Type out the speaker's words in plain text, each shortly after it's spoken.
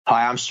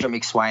Hi, I'm Stewart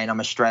McSweyn. I'm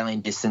an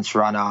Australian distance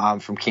runner. I'm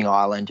from King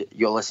Island.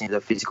 You're listening to the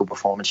Physical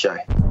Performance Show.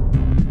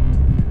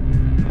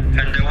 And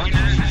the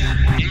winner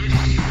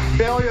is...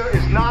 Failure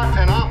is not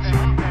an option.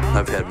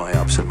 I've had my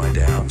ups and my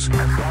downs. I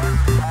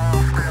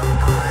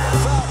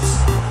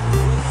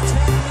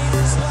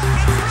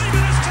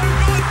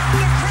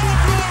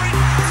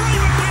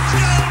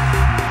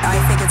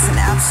think it's an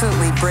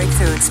absolutely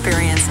breakthrough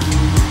experience.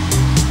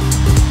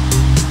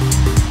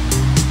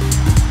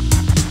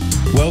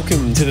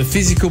 Welcome to the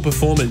Physical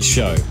Performance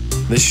Show,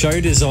 the show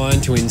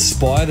designed to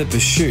inspire the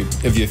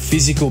pursuit of your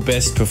physical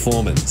best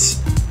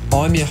performance.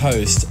 I'm your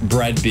host,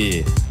 Brad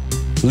Beer.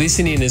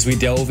 Listen in as we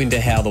delve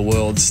into how the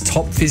world's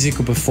top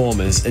physical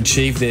performers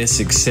achieve their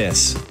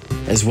success,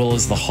 as well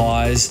as the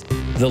highs,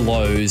 the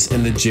lows,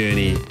 and the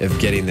journey of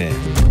getting there.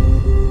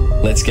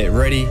 Let's get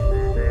ready,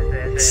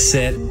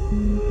 set,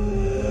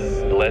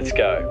 let's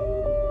go.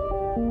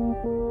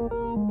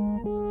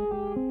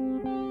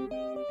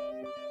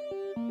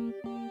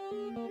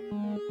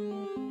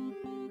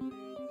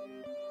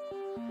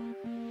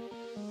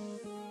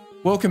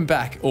 Welcome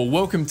back, or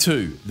welcome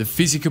to the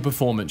Physical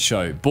Performance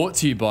Show, brought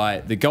to you by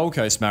the Gold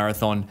Coast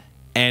Marathon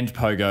and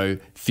Pogo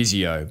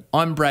Physio.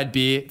 I'm Brad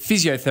Beer,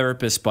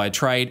 physiotherapist by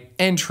trade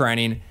and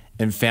training,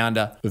 and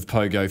founder of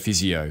Pogo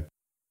Physio.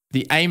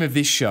 The aim of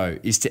this show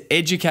is to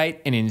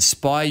educate and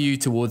inspire you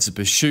towards the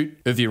pursuit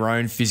of your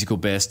own physical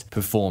best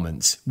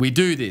performance. We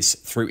do this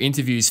through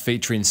interviews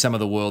featuring some of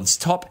the world's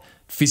top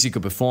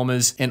physical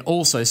performers and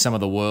also some of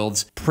the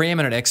world's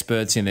preeminent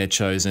experts in their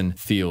chosen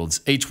fields.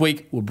 Each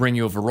week, we'll bring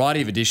you a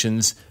variety of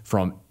editions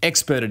from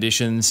expert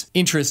editions,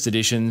 interest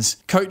editions,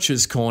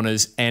 coaches'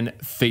 corners, and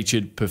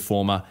featured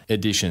performer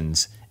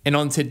editions. And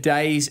on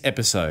today's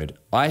episode,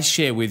 I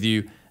share with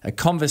you a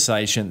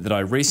conversation that I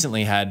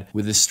recently had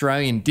with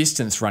Australian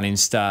distance running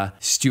star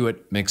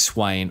Stewart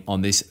McSweyn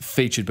on this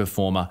featured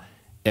performer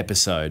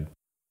episode.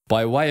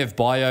 By way of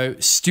bio,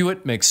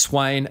 Stewart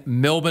McSweyn,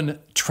 Melbourne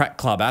Track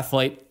Club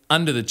Athlete,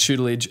 under the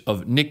tutelage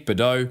of Nic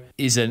Bideau,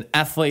 is an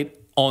athlete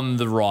on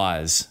the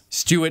rise.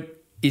 Stewart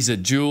is a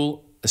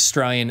dual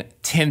Australian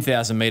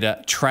 10,000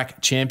 metre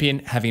track champion,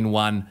 having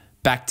won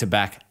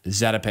back-to-back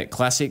Zatopek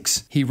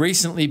Classics. He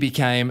recently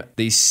became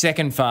the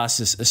second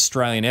fastest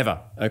Australian ever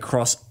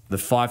across the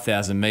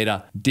 5,000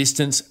 metre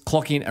distance,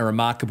 clocking a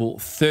remarkable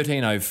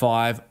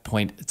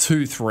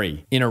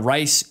 13:05.23 in a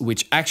race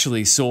which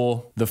actually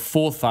saw the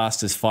fourth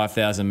fastest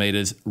 5,000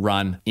 metres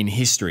run in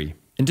history.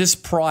 And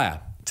just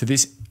prior to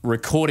this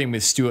recording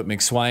with Stewart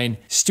McSweyn,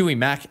 Stewy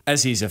Mac,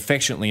 as he's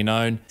affectionately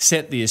known,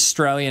 set the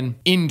Australian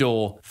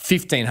indoor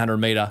 1,500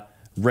 metre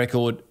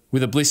record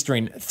with a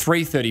blistering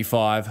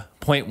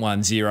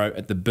 3:35.10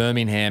 at the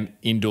Birmingham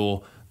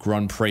Indoor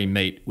Grand Prix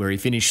meet, where he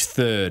finished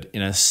third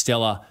in a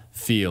stellar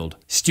field.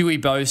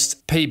 Stewy boasts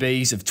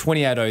PBs of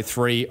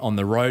 28:03 on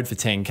the road for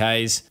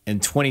 10Ks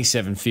and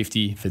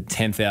 27:50 for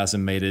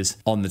 10,000 metres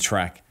on the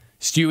track.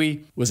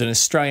 Stewy was an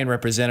Australian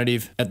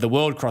representative at the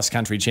World Cross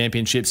Country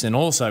Championships and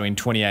also in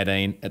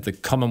 2018 at the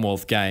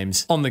Commonwealth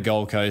Games on the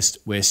Gold Coast,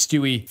 where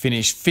Stewy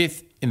finished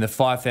 5th in the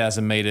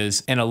 5,000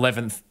 metres and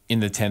 11th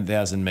in the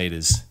 10,000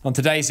 metres. On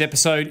today's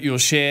episode, you'll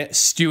share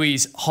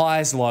Stewy's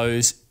highs,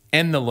 lows,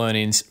 and the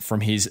learnings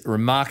from his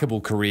remarkable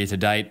career to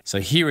date.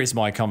 So here is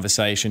my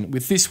conversation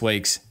with this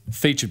week's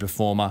featured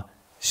performer,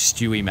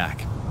 Stewy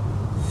Mac.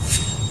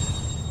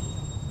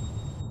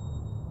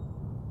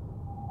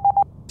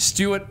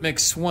 Stewart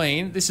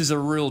McSweyn, this is a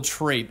real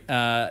treat.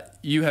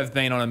 You have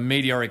been on a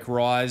meteoric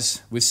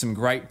rise with some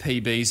great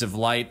PBs of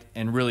late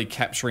and really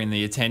capturing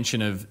the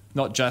attention of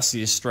not just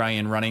the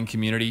Australian running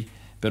community,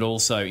 but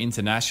also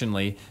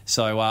internationally.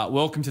 So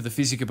welcome to the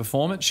Physical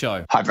Performance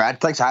Show. Hi, Brad.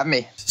 Thanks for having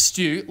me.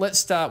 Stu, let's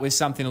start with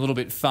something a little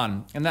bit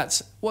fun. And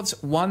that's,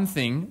 what's one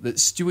thing that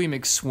Stewy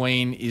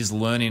McSweyn is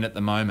learning at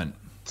the moment?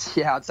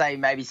 Yeah, I'd say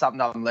maybe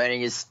something I'm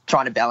learning is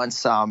trying to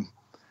balance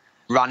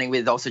running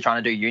with also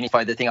trying to do uni.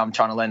 So the thing I'm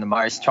trying to learn the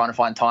most, trying to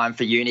find time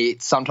for uni.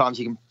 Sometimes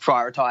you can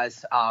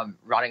prioritise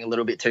running a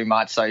little bit too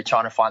much. So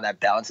trying to find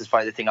that balance is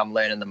probably the thing I'm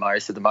learning the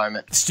most at the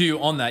moment. Stu,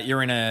 on that,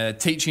 you're in a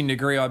teaching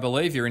degree, I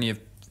believe. You're in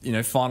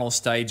your final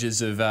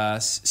stages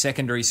of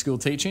secondary school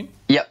teaching?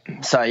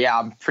 Yep. So, yeah,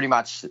 I'm pretty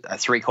much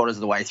 3/4 of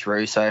the way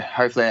through. So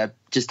hopefully I have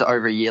just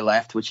over a year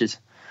left, which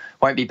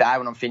won't be bad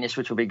when I'm finished,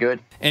 which will be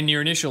good. And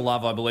your initial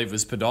love, I believe,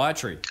 was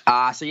podiatry.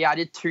 So, yeah, I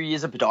did 2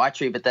 years of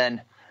podiatry, but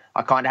then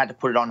I kind of had to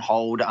put it on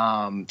hold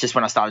just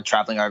when I started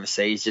traveling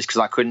overseas, just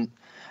because I couldn't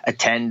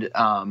attend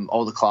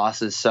all the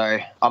classes. So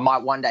I might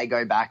one day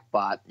go back,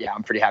 but yeah,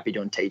 I'm pretty happy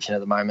doing teaching at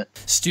the moment.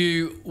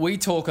 Stu, we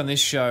talk on this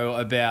show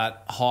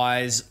about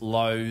highs,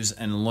 lows,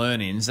 and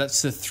learnings.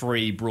 That's the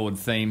three broad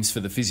themes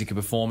for the Physical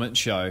Performance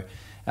Show.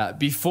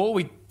 Before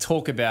we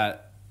talk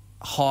about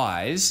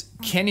highs,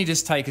 can you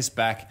just take us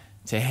back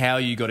to how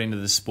you got into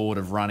the sport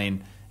of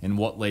running and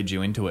what led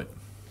you into it?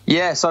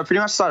 Yeah, so I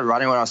pretty much started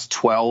running when I was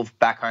 12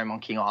 back home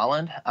on King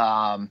Island. So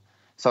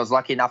I was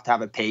lucky enough to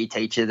have a PE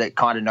teacher that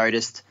kind of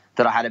noticed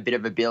that I had a bit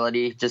of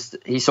ability.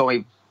 He saw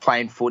me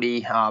playing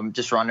footy,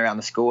 just running around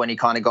the school, and he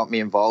kind of got me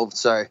involved.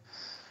 So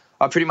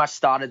I pretty much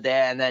started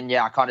there, and then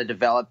I kind of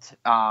developed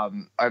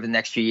over the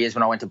next few years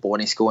when I went to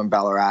boarding school in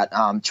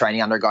Ballarat,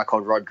 training under a guy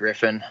called Rod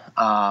Griffin.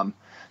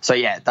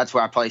 That's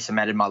where I probably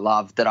cemented my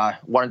love, that I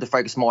wanted to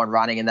focus more on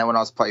running. And then when I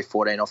was probably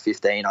 14 or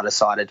 15, I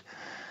decided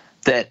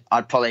that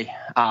I'd probably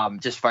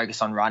just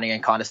focus on running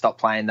and kind of stop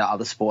playing the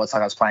other sports.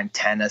 Like I was playing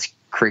tennis,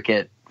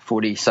 cricket,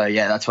 footy. So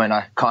that's when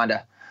I kind of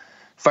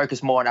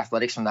focused more on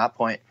athletics from that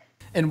point.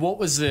 And what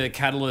was the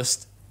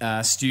catalyst,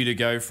 Stu, to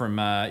go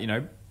from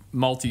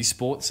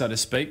multi-sport, so to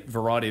speak,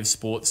 variety of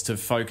sports, to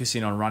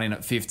focusing on running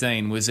at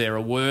 15? Was there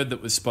a word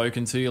that was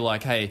spoken to you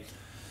like, hey,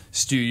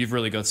 Stu, you've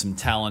really got some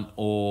talent,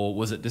 or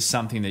was it just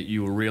something that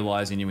you were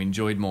realising you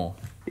enjoyed more?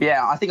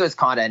 Yeah, I think it was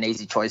kind of an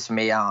easy choice for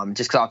me,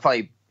 just because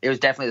it was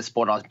definitely the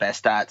sport I was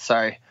best at.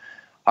 So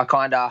I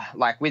kind of,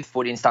 like with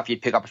footy and stuff,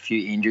 you'd pick up a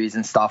few injuries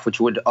and stuff, which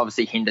would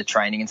obviously hinder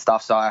training and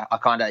stuff. So I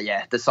kind of,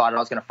 decided I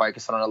was going to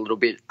focus on it a little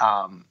bit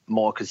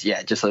more because,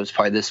 just it was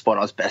probably the sport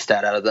I was best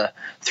at out of the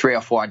 3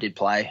 or 4 I did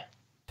play.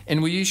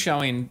 And were you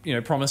showing,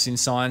 promising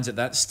signs at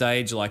that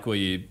stage? Like, were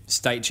you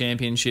state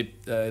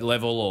championship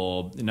level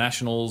or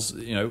nationals?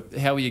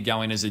 How were you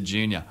going as a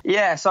junior?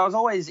 Yeah, so I was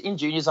always in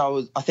juniors.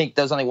 I think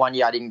there was only 1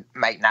 year I didn't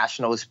make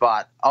nationals,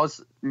 but I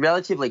was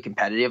relatively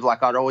competitive.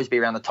 Like, I'd always be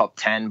around the top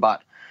 10,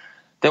 but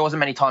there wasn't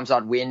many times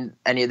I'd win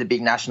any of the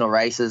big national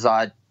races.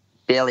 I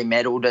barely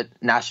medalled at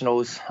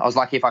nationals. I was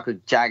lucky if I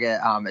could jag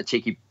a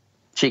cheeky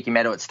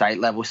medal at state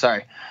level. So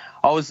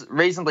I was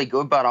reasonably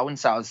good, but I wouldn't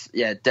say I was,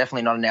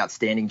 definitely not an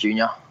outstanding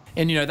junior.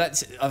 And,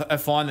 that's, I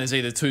find there's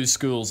either two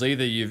schools.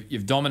 Either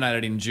you've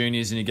dominated in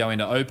juniors and you go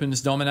into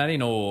opens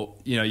dominating, or,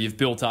 you've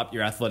built up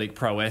your athletic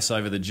prowess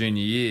over the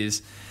junior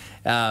years.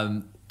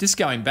 Just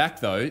going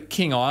back, though,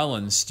 King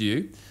Island,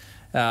 Stu,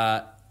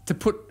 to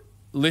put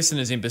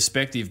listeners in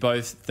perspective,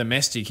 both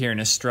domestic here in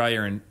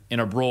Australia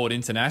and abroad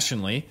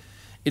internationally,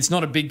 it's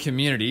not a big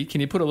community.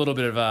 Can you put a little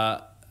bit of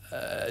a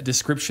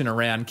description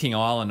around King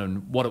Island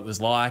and what it was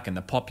like and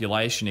the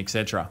population,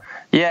 etc.?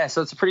 Yeah,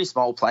 so it's a pretty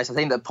small place. I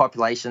think the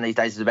population these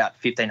days is about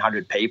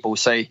 1,500 people.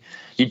 So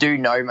you do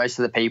know most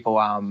of the people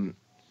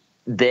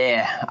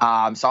there.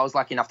 So I was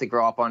lucky enough to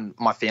grow up on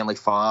my family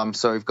farm.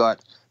 So we've got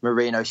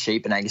merino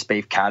sheep and Angus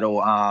beef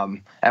cattle,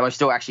 and we've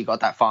still actually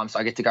got that farm. So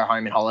I get to go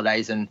home in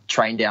holidays and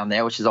train down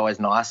there, which is always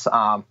nice.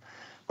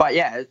 But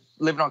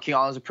living on King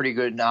Island is a pretty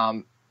good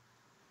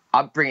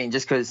upbringing,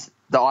 just because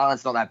the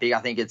island's not that big. I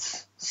think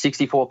it's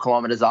 64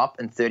 kilometres up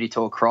and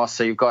 32 across.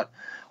 So you've got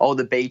all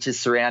the beaches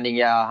surrounding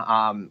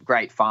you,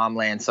 great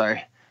farmland. So,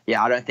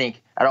 I don't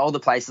think at all the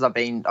places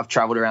I've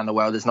travelled around the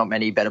world, there's not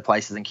many better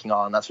places than King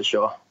Island, that's for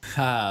sure.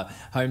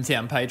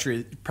 Hometown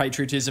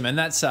patriotism, and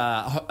that's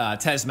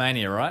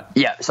Tasmania, right?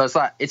 Yeah, so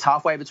it's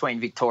halfway between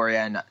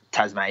Victoria and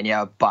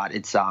Tasmania, but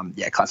it's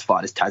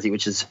classified as Tassie,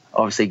 which is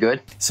obviously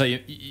good. So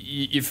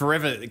you're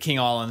forever King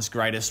Island's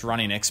greatest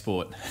running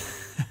export.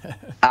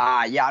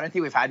 I don't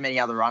think we've had many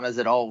other runners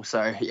at all. So,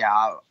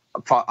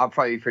 I'll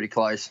probably be pretty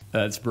close.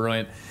 That's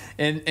brilliant.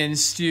 And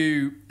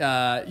Stu,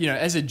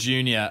 as a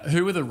junior,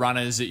 who were the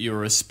runners that you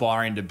were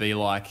aspiring to be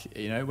like,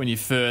 when you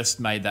first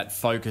made that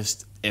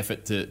focused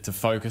effort to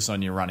focus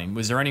on your running?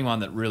 Was there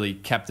anyone that really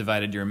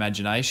captivated your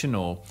imagination?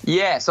 Or?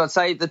 Yeah, so I'd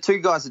say the two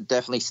guys that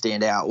definitely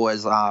stand out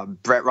was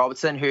Brett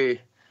Robertson, who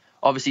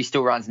obviously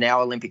still runs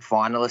now, Olympic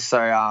finalist.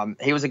 So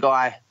he was a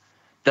guy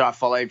that I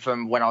followed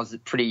from when I was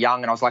pretty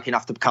young, and I was lucky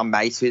enough to become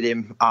mates with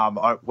him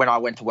when I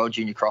went to World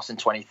Junior Cross in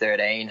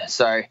 2013.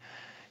 So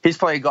he's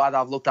probably a guy that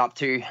I've looked up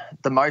to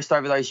the most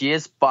over those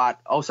years, but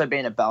also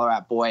being a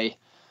Ballarat boy,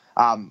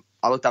 I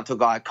looked up to a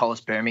guy,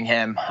 Collis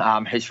Birmingham,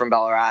 who's from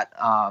Ballarat.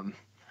 I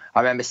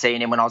remember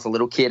seeing him when I was a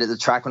little kid at the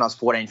track when I was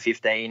 14,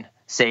 15,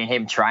 seeing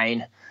him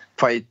train,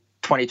 probably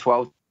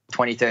 2012,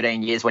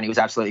 2013 years when he was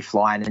absolutely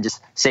flying, and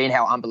just seeing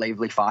how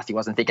unbelievably fast he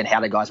was and thinking, how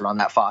do guys run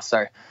that fast?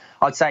 So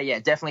I'd say,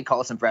 definitely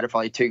Collis and Brett are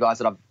probably two guys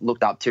that I've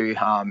looked up to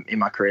in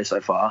my career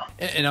so far.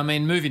 And I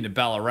mean, moving to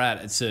Ballarat,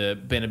 it's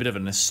been a bit of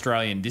an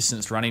Australian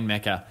distance running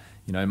mecca,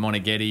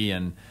 Moneghetti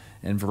and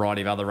a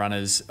variety of other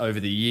runners over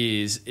the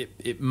years.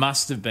 It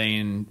must have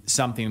been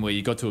something where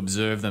you got to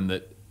observe them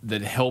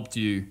that helped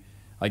you,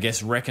 I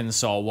guess,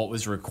 reconcile what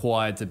was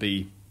required to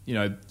be,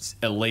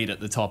 elite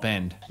at the top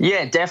end.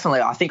 Yeah,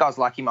 definitely. I think I was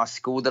lucky. My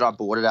school that I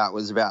boarded at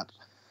was about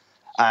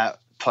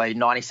probably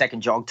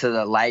 90-second jog to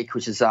the lake,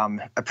 which is a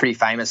pretty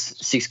famous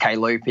 6K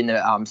loop in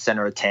the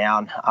centre of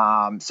town.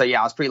 I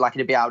was pretty lucky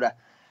to be able to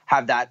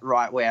have that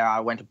right where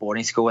I went to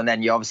boarding school. And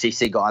then you obviously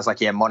see guys like,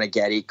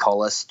 Moneghetti,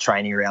 Collis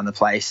training around the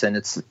place. And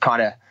it's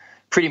kind of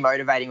pretty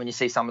motivating when you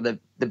see some of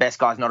the best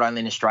guys, not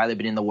only in Australia,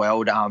 but in the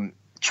world,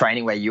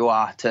 training where you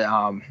are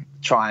to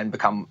try and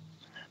become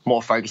more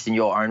focused in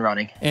your own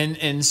running.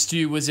 And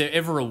Stu, was there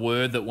ever a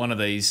word that one of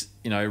these,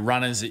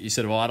 runners that you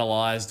sort of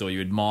idolised or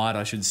you admired,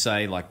 I should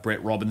say, like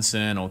Brett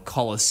Robinson or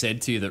Collis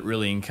said to you that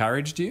really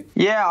encouraged you?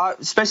 Yeah,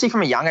 especially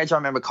from a young age, I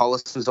remember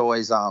Collis was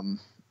always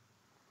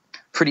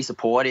pretty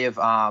supportive.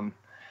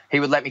 He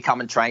would let me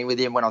come and train with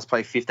him when I was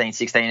probably 15,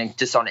 16, and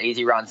just on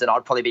easy runs. And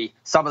I'd probably be,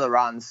 some of the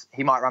runs,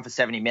 he might run for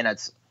 70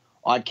 minutes.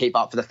 I'd keep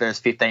up for the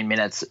first 15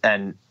 minutes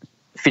and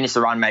finish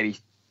the run maybe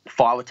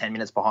 5 or 10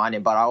 minutes behind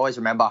him. But I always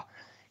remember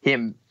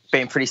him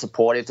being pretty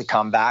supportive to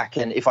come back,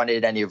 and if I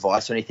needed any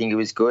advice or anything, he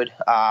was good.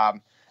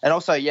 And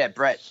also, yeah,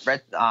 Brett.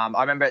 I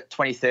remember at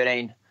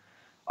 2013.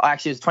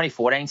 Actually, it was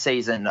 2014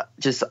 season.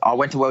 I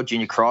went to World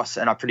Junior Cross,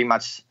 and I pretty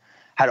much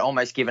had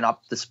almost given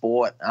up the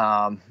sport.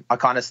 I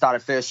kind of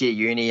started first year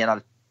uni, and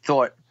I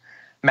thought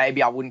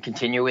maybe I wouldn't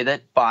continue with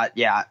it. But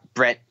yeah,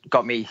 Brett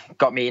got me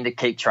in to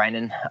keep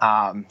training.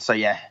 So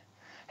yeah,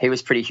 he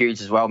was pretty huge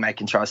as well,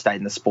 making sure I stayed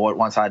in the sport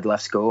once I had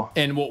left school.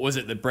 And what was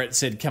it that Brett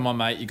said? Come on,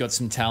 mate, you got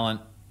some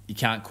talent. You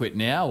can't quit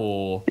now,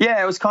 or?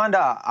 Yeah, it was kind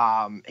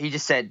of. He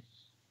just said,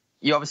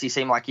 you obviously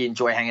seem like you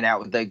enjoy hanging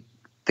out with the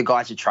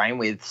guys you train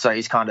with, so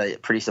he's kind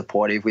of pretty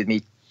supportive with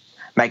me,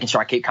 making sure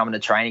I keep coming to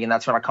training, and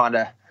that's when I kind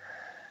of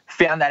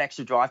found that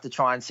extra drive to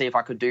try and see if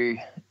I could do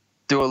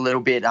a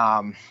little bit,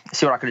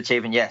 see what I could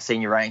achieve in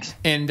senior ranks.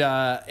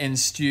 And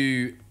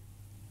Stu,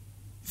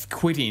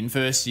 quitting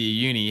first year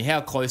uni,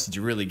 how close did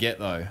you really get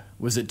though?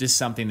 Was it just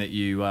something that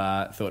you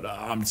thought,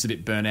 I'm just a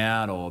bit burnt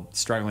out, or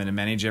struggling to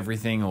manage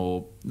everything,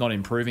 or not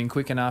improving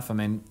quick enough? I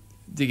mean,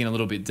 digging a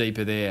little bit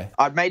deeper there.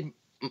 I'd made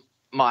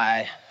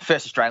my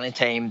first Australian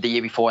team the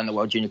year before in the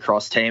World Junior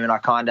Cross team,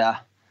 and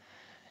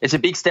it's a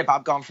big step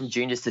up going from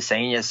juniors to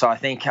seniors, so I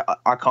think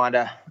I kind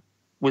of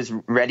was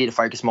ready to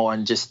focus more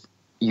on just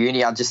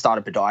uni. I just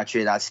started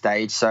podiatry at that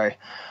stage, so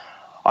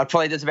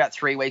there's about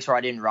 3 weeks where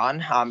I didn't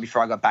run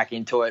before I got back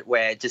into it,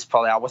 where just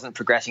probably I wasn't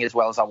progressing as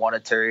well as I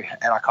wanted to,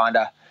 and I kind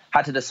of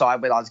had to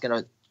decide whether I was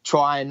going to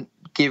try and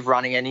give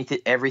running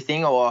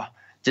everything or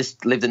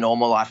just live the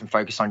normal life and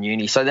focus on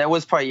uni. So there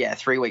was probably a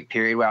 3 week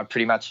period where I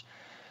pretty much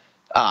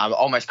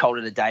almost called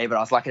it a day, but I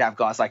was lucky to have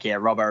guys like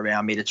Robbo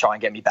around me to try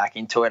and get me back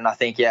into it. And I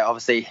think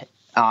obviously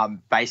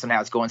based on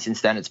how it's gone since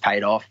then, it's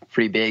paid off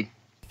pretty big.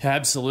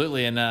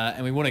 Absolutely,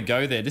 and we want to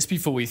go there. Just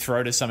before we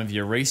throw to some of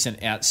your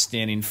recent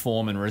outstanding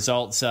form and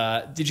results,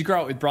 did you grow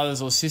up with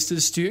brothers or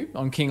sisters, Stu,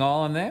 on King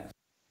Island there?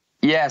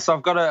 Yeah, so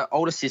I've got an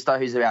older sister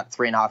who's about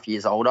 3.5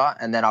 years older,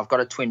 and then I've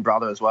got a twin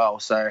brother as well,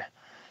 so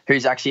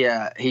who's actually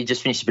he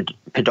just finished a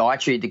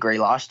podiatry degree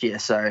last year,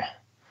 so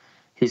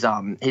he's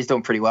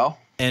doing pretty well.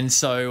 And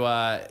so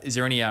is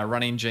there any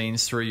running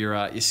genes through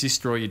your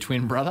sister or your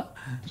twin brother?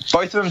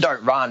 Both of them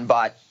don't run,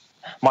 but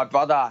my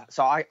brother,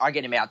 so I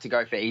get him out to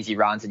go for easy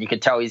runs, and you can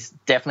tell he's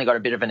definitely got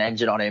a bit of an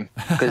engine on him,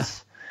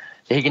 because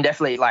he can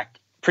definitely,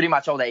 pretty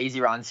much all the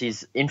easy runs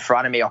he's in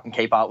front of me, I can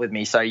keep up with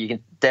me. So you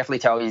can definitely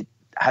tell he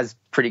has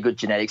pretty good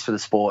genetics for the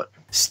sport.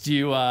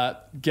 Stu,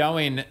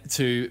 going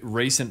to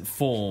recent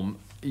form,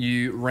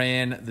 you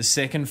ran the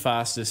second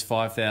fastest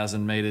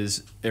 5,000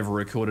 metres ever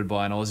recorded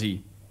by an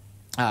Aussie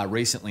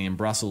recently in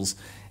Brussels,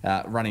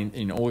 running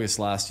in August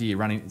last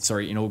year,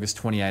 in August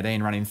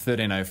 2018, running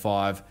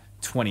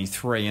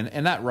 13:05:23,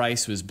 and that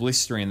race was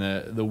blistering.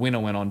 The winner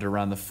went on to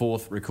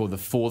record the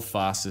fourth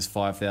fastest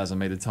 5,000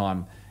 metre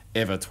time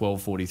ever,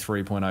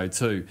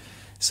 12:43.02.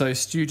 So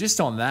Stu, just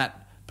on that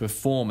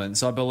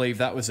performance, I believe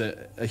that was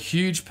a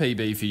huge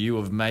PB for you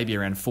of maybe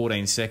around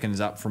 14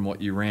 seconds up from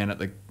what you ran at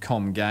the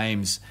Com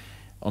Games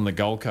on the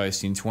Gold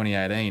Coast in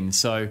 2018.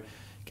 So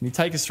can you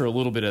take us through a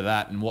little bit of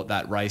that and what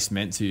that race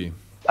meant to you?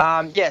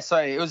 So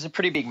it was a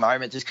pretty big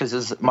moment just because it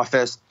was my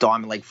first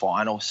Diamond League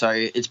final. So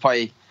it's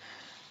probably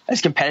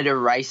as competitive a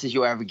race as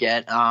you ever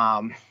get.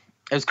 It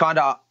was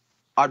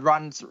I'd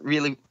run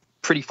really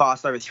pretty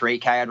fast over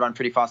 3K. I'd run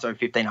pretty fast over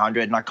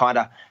 1,500, and I kind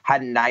of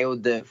hadn't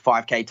nailed the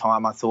 5K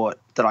time I thought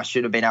that I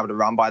should have been able to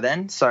run by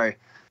then. So I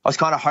was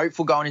kind of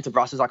hopeful going into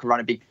Brussels I could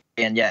run a big,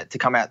 and to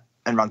come out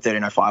and run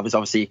 13:05 was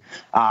obviously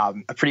a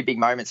pretty big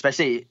moment,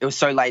 especially it was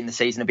so late in the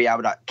season to be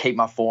able to keep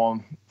my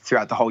form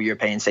throughout the whole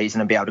European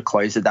season and be able to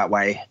close it that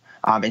way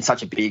in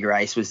such a big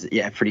race was,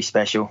 pretty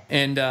special.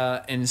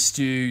 And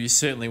Stu, you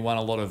certainly won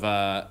a lot of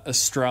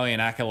Australian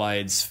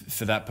accolades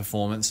for that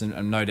performance,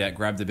 and no doubt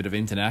grabbed a bit of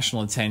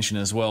international attention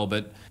as well.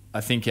 But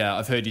I think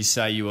I've heard you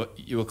say you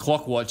were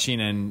clock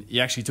watching, and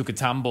you actually took a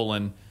tumble,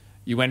 and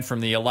you went from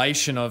the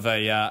elation of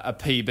a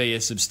PB,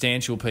 a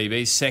substantial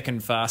PB,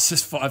 second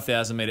fastest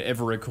 5,000 metre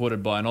ever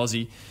recorded by an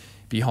Aussie,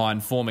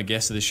 behind former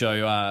guest of the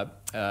show,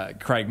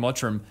 Craig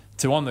Mottram,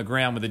 to on the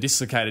ground with a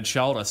dislocated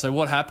shoulder. So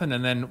what happened,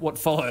 and then what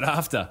followed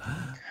after?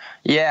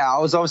 Yeah, I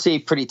was obviously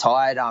pretty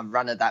tired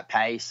running at that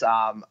pace,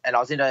 and I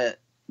was in a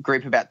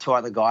group of about 2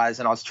 other guys,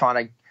 and I was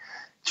trying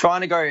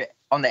to go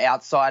on the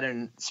outside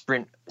and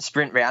sprint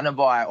round them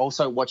by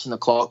also watching the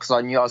clock, because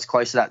I knew I was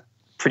close to that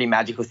pretty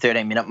magical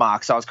 13-minute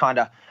mark. So I was kind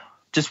of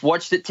just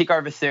watched it tick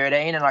over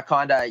 13, and I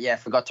kind of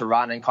forgot to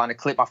run and kind of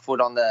clipped my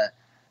foot on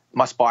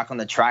my spike on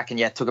the track,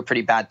 and took a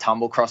pretty bad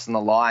tumble crossing the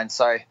line.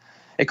 So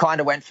it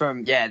kind of went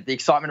from the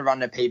excitement of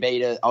running a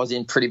PB to I was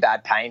in pretty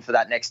bad pain for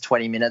that next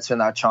 20 minutes when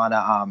they were trying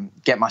to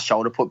get my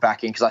shoulder put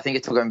back in, because I think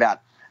it took them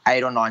about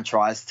 8 or 9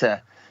 tries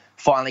to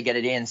finally get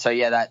it in. So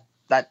that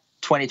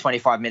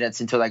 20-25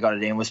 minutes until they got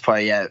it in was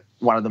probably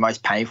one of the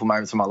most painful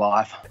moments of my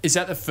life. Is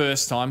that the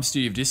first time,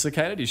 Stu, you've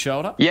dislocated your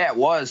shoulder? Yeah, it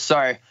was. So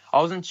I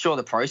wasn't sure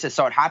the process.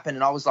 So it happened,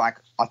 and I was like,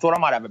 I thought I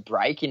might have a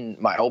break in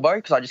my elbow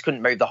because I just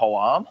couldn't move the whole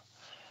arm.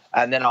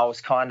 And then I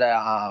was kind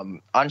of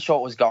unsure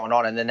what was going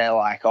on. And then they're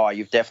like, oh,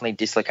 you've definitely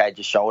dislocated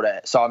your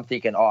shoulder. So I'm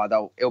thinking,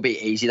 oh, it'll be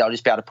easy. They'll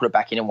just be able to put it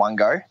back in one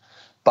go.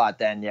 But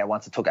then, yeah,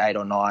 once it took 8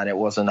 or 9, it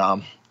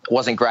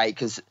wasn't great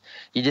because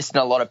you're just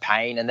in a lot of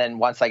pain. And then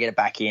once they get it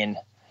back in,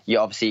 you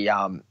obviously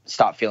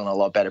start feeling a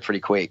lot better pretty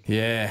quick.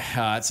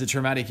 Yeah, it's a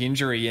traumatic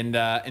injury.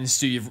 And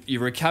Stu,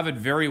 you've recovered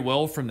very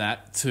well from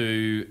that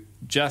to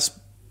just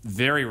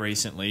very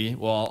recently,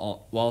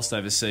 whilst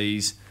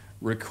overseas,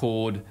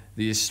 record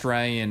the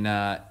Australian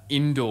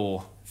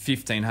indoor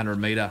 1,500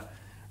 metre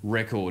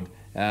record.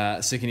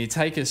 So can you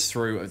take us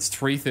through? It's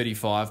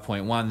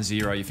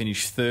 3:35.10. You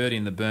finished third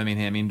in the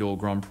Birmingham Indoor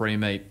Grand Prix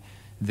meet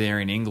there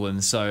in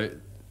England. So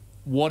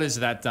what has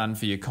that done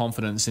for your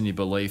confidence and your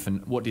belief,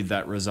 and what did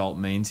that result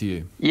mean to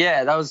you?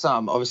 Yeah, that was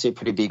obviously a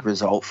pretty big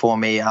result for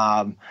me.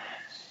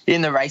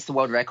 In the race, the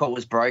world record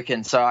was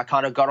broken, so I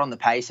kind of got on the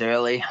pace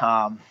early.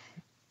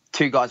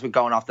 2 guys were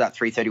going after that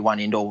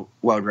 3:31 indoor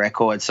world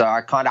record, so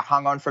I kind of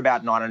hung on for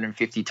about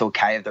 950 to a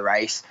K of the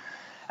race,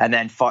 and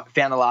then found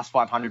the last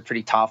 500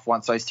 pretty tough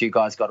once those 2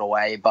 guys got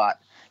away. But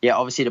yeah,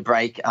 obviously to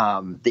break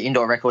the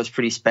indoor record was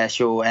pretty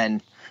special,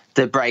 and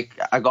to break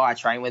a guy I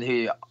train with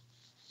who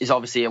is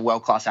obviously a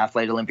world-class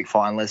athlete, Olympic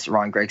finalist,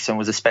 Ryan Gregson,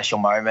 was a special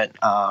moment.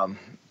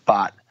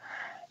 But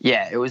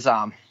yeah, it was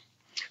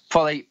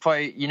probably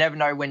you never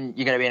know when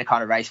you're going to be in a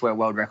kind of race where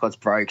world records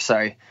broke. So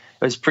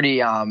it was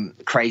pretty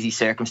crazy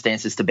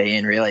circumstances to be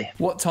in, really.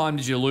 What time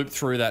did you loop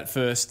through that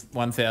first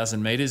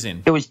 1,000 metres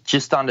in? It was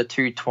just under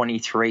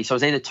 2:23. So it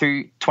was either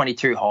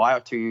 2:22 high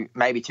or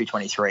maybe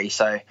 2:23.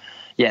 So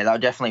yeah, they were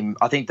definitely,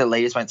 I think the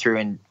leaders went through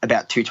in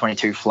about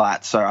 2:22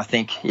 flat. So I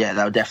think, yeah,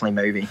 they were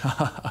definitely moving.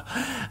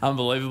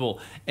 Unbelievable.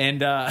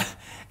 And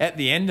at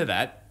the end of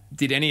that,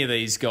 did any of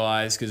these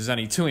guys, because there's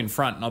only 2 in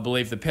front, and I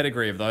believe the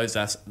pedigree of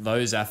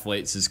those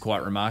athletes is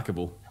quite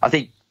remarkable. I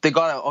think the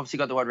guy that obviously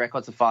got the world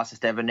record's the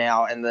fastest ever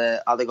now, and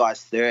the other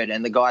guy's third.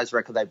 And the guy's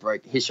record they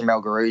broke, Hisham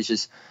El Garouj,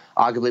 is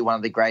arguably one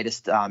of the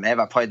greatest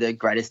ever, probably the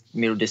greatest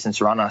middle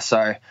distance runner.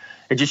 So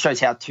it just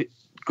shows how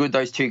good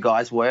those 2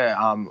 guys were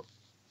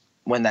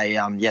when they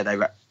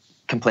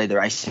completed the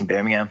race in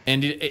Birmingham.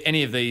 And did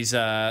any of these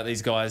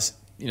guys,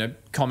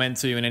 comment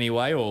to you in any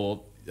way,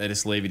 or they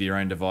just leave you to your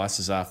own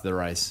devices after the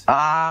race?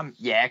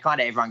 Yeah, kind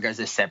of everyone goes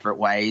their separate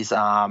ways.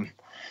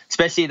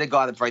 Especially the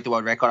guy that broke the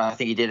world record. I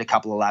think he did a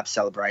couple of lap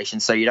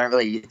celebrations, so you don't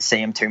really see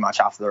him too much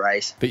after the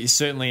race. But you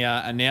certainly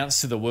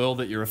announced to the world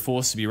that you're a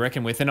force to be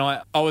reckoned with. And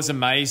I was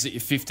amazed at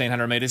your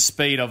 1,500 metres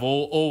speed. I've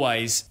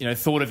always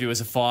thought of you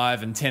as a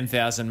 5 and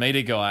 10,000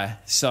 metre guy.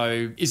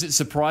 So is it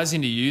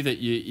surprising to you that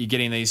you're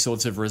getting these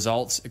sorts of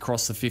results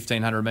across the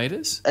 1,500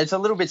 metres? It's a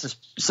little bit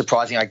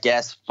surprising, I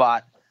guess,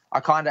 but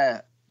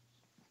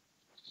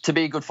to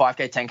be a good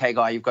 5K, 10K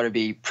guy, you've got to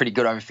be pretty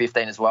good over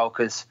 15 as well,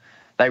 because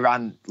they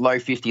run low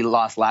 50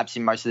 last laps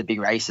in most of the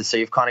big races. So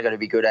you've kind of got to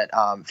be good at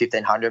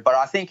 1,500. But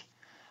I think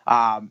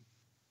I've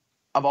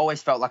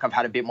always felt like I've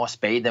had a bit more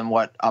speed than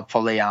what I've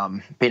probably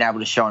been able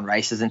to show in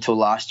races until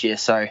last year.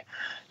 So,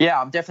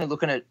 yeah, I'm definitely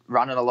looking at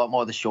running a lot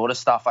more of the shorter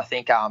stuff. I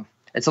think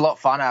it's a lot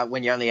funner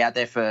when you're only out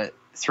there for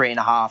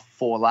 3.5,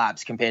 4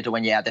 laps compared to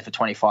when you're out there for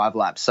 25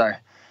 laps. So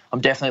I'm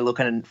definitely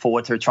looking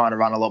forward to trying to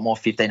run a lot more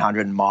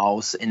 1,500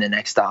 miles in the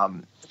next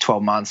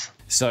 12 months.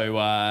 So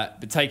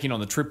but taking on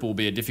the trip will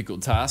be a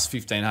difficult task,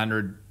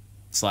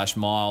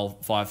 1,500/mile,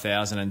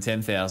 5,000 and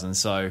 10,000.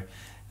 So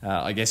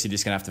I guess you're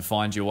just going to have to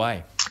find your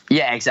way.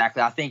 Yeah,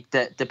 exactly. I think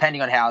that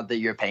depending on how the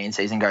European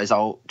season goes,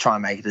 I'll try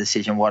and make a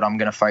decision what I'm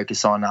going to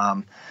focus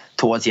on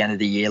towards the end of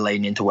the year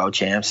leading into World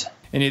Champs.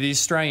 And you're the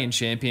Australian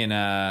champion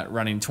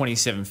running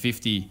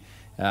 27.50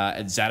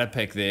 at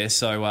Zatopek there.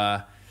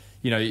 So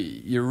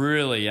you're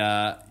really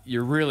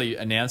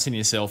announcing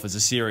yourself as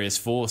a serious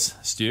force,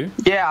 Stu.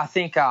 Yeah, I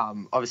think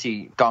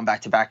obviously going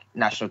back-to-back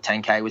national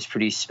 10K was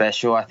pretty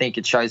special. I think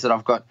it shows that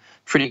I've got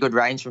pretty good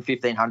range from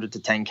 1,500 to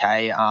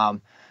 10K.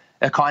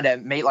 A kind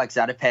of meet like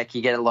Zatopek,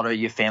 you get a lot of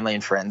your family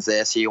and friends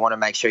there, so you want to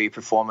make sure you're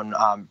performing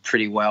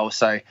pretty well.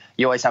 So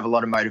you always have a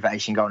lot of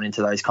motivation going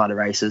into those kind of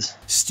races.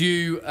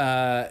 Stu,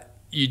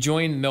 you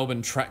joined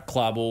Melbourne Track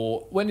Club,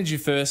 or when did you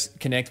first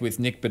connect with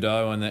Nic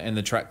Bideau and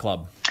the Track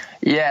Club?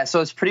 Yeah,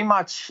 so it's pretty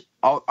much,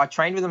 I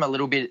trained with him a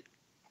little bit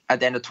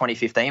at the end of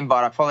 2015,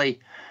 but I probably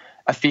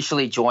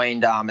officially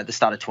joined at the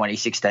start of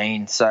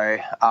 2016. So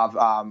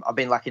I've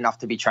been lucky enough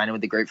to be training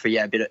with the group for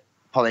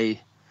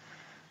probably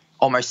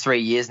almost 3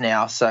 years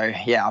now. So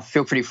yeah, I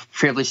feel pretty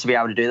privileged to be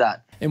able to do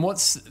that. And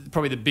what's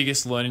probably the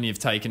biggest learning you've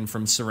taken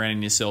from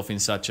surrounding yourself in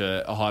such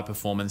a high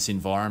performance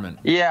environment?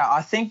 Yeah,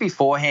 I think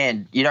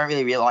beforehand you don't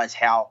really realise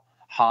how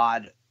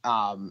hard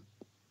guys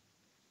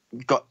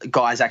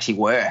actually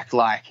work.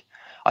 Like,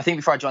 I think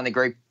before I joined the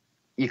group,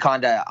 you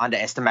kind of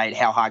underestimate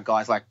how hard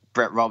guys like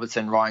Brett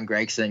Robertson, Ryan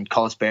Gregson,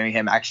 Collis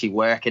Birmingham actually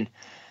work. And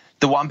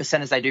the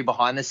 1%ers they do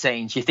behind the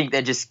scenes, you think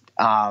they're just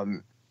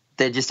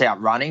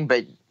out running.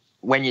 But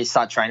when you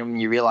start training them,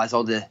 you realise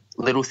all the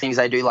little things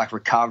they do, like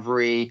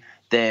recovery,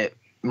 they're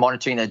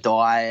monitoring their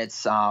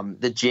diets,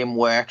 the gym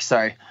work.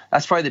 So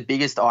that's probably the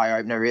biggest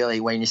eye-opener, really,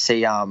 when you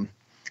see how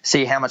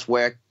much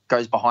work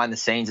goes behind the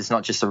scenes. It's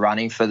not just the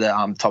running for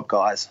the top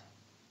guys.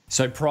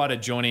 So prior to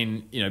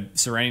joining,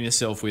 surrounding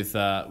yourself with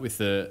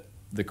the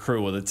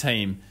crew or the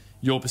team,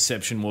 your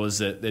perception was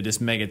that they're just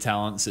mega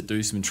talents that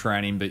do some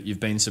training, but you've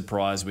been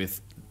surprised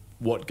with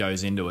what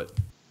goes into it.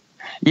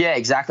 Yeah,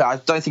 exactly. I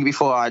don't think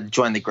before I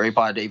joined the group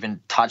I'd even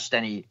touched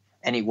any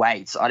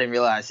weights. I didn't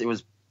realise it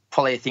was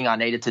probably a thing I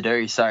needed to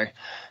do. So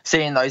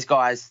seeing those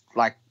guys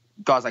like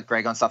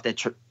Greg and stuff, they're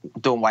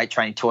doing weight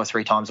training 2 or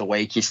 3 times a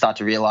week, you start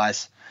to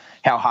realise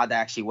how hard they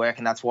actually work,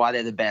 and that's why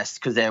they're the best,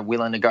 because they're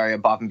willing to go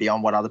above and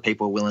beyond what other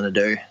people are willing to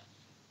do.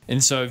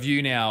 And so have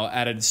you now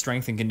added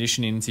strength and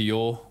conditioning to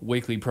your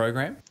weekly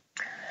program?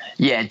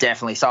 Yeah,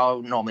 definitely. So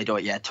I'll normally do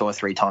it, 2 or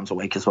 3 times a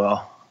week as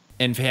well.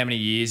 And for how many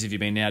years have you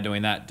been now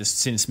doing that, just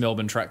since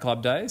Melbourne Track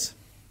Club days?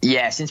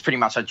 Yeah, since pretty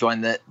much I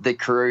joined the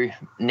crew.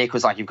 Nic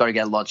was like, you've got to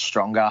get a lot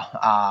stronger.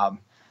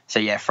 So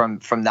yeah, from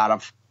that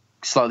I've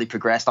slowly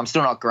progressed. I'm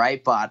still not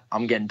great, but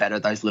I'm getting better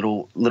at those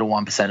little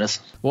 1%ers.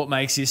 What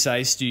makes you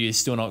say, Stu, you're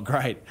still not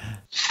great?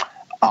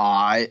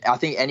 I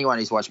think anyone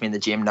who's watched me in the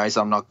gym knows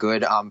I'm not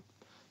good.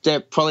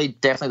 They're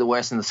definitely the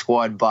worst in the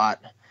squad, but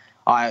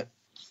my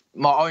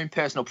own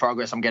personal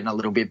progress, I'm getting a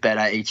little bit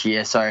better each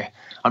year. So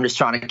I'm just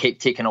trying to keep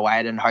ticking away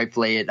at it, and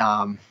hopefully it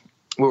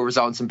will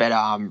result in some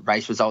better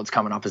race results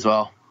coming up as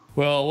well.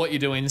 Well, what you're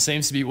doing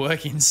seems to be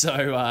working, so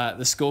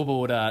the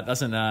scoreboard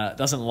doesn't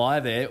lie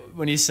there.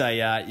 When you say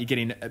you're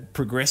getting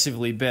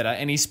progressively better,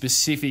 any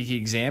specific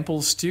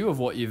examples, Stu, of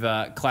what you've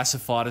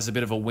classified as a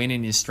bit of a win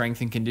in your strength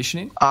and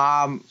conditioning?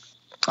 I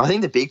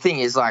think the big thing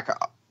is like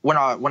when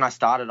I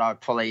started, I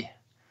probably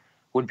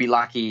would be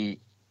lucky,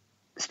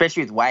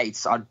 especially with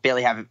weights. I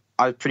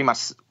pretty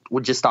much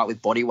would just start with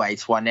body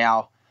weights. While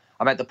now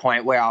I'm at the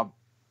point where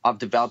I've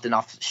developed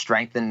enough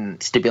strength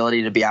and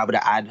stability to be able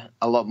to add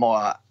a lot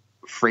more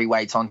free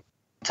weights on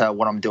to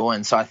what I'm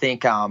doing. So I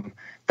think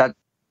that's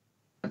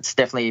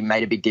definitely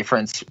made a big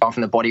difference. I'm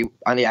from the body,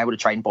 only able to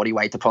train body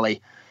weight to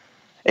probably,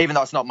 even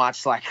though it's not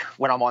much, like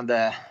when I'm on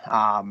the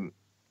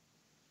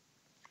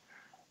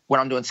when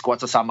I'm doing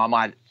squats or something, I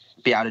might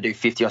be able to do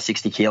 50 or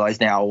 60 kilos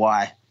now.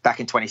 Why back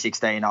in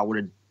 2016 I would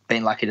have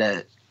been lucky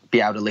to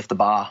be able to lift the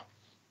bar.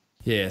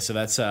 Yeah, so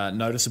that's a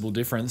noticeable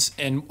difference.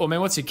 And I mean,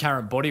 what's your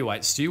current body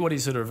weight, Stu? What do you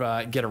sort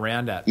of get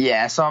around at?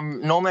 Yeah, so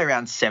I'm normally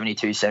around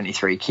 72,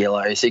 73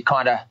 kilos. It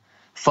kind of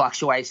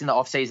fluctuates. In the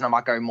off season, I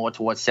might go more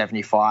towards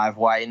 75.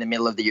 While in the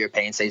middle of the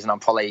European season,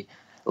 I'm probably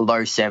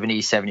low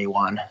 70,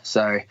 71.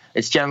 So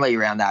it's generally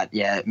around that,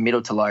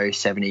 middle to low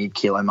 70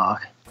 kilo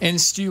mark.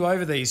 And Stu,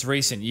 over these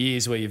recent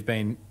years where you've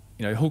been,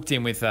 hooked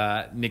in with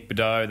Nic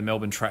Bideau, the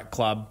Melbourne Track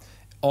Club,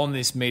 on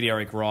this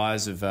meteoric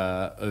rise of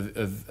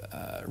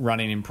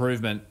running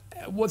improvement,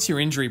 what's your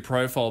injury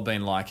profile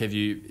been like? Have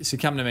you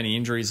succumbed to many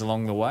injuries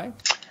along the way?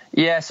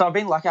 Yeah, so I've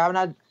been lucky. I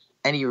haven't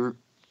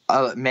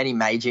had many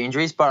major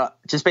injuries, but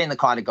just being the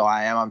kind of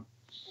guy I am, I'm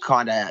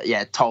kind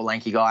of, tall,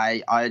 lanky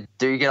guy. I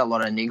do get a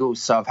lot of niggles,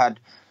 so I've had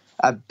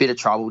a bit of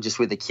trouble just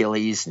with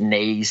Achilles,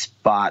 knees,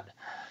 but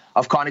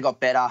I've kind of got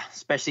better,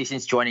 especially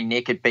since joining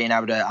Nic, at being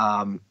able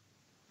to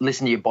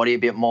listen to your body a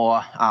bit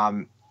more,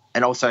 and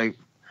also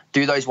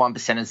do those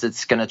 1%ers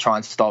that's going to try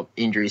and stop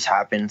injuries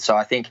happen. So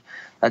I think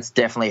that's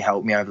definitely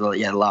helped me over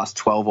the last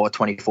 12 or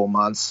 24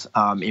 months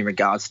in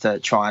regards to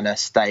trying to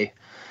stay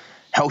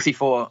healthy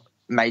for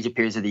major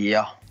periods of the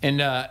year. And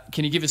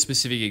can you give a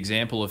specific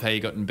example of how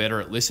you've gotten better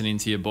at listening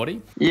to your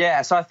body?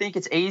 Yeah, so I think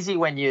it's easy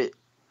when you're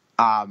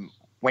a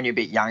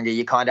bit younger.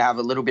 You kind of have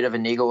a little bit of a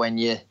niggle and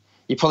you're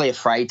probably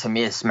afraid to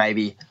miss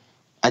maybe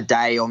a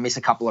day or miss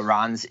a couple of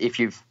runs. If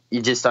you're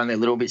just only a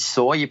little bit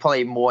sore, you're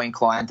probably more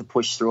inclined to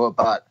push through it.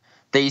 But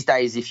these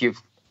days, if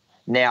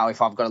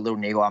I've got a little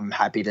niggle, I'm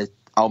happy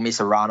I'll miss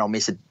a run, I'll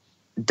miss a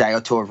day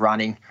or two of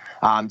running,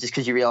 just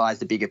because you realise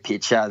the bigger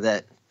picture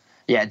that,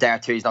 a day or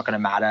two is not going to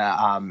matter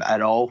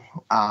at all,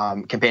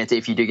 compared to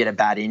if you do get a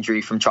bad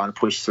injury from trying to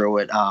push through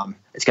it,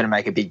 it's going to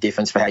make a big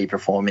difference for how you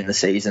perform in the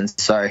season.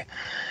 So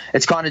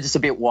it's kind of just a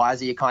bit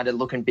wiser. You're kind of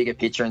looking bigger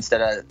picture instead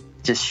of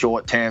just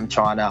short term,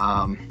 trying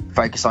to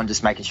focus on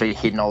just making sure you're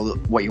hitting all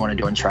what you want to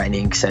do in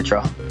training,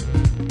 etc.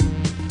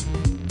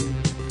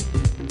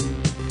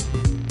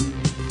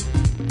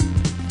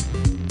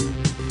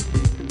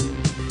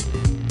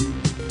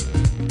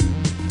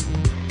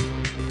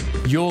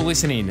 You're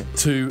listening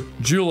to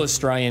dual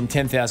Australian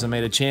 10,000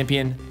 metre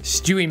champion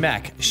Stewy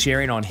Mac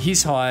sharing on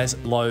his highs,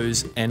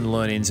 lows and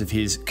learnings of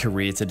his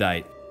career to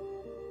date.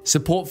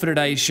 Support for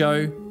today's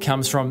show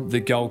comes from the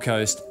Gold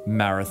Coast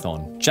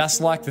Marathon. Just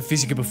like the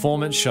Physical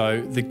Performance Show,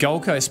 the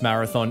Gold Coast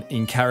Marathon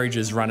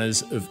encourages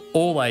runners of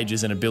all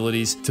ages and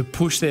abilities to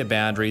push their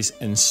boundaries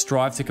and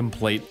strive to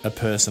complete a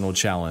personal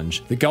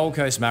challenge. The Gold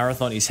Coast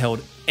Marathon is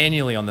held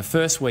annually on the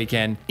first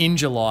weekend in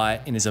July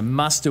and is a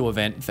must-do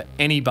event for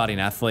any budding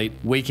athlete,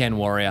 weekend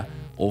warrior,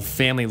 or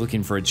family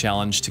looking for a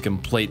challenge to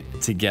complete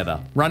together.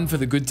 Run for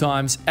the good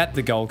times at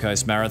the Gold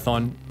Coast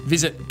Marathon.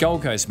 Visit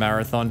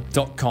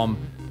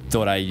goldcoastmarathon.com.au.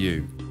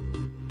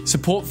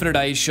 Support for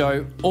today's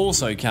show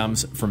also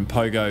comes from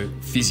Pogo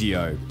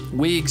Physio.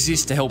 We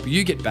exist to help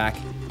you get back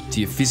to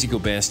your physical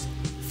best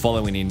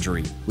following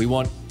injury. We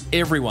want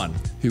everyone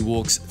who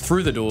walks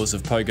through the doors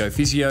of Pogo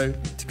Physio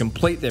to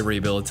complete their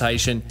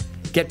rehabilitation,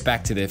 get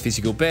back to their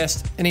physical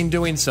best, and in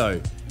doing so,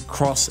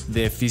 cross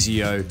their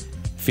physio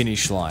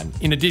finish line.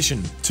 In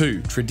addition to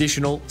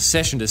traditional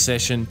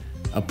session-to-session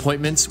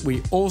appointments,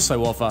 we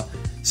also offer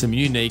some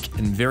unique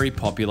and very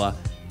popular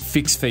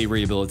fixed-fee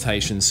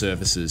rehabilitation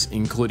services,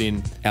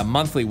 including our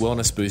monthly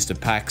Wellness Booster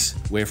packs,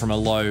 where from a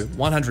low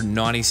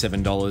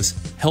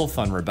 $197 health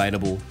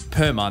unrebatable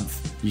per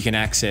month, you can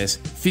access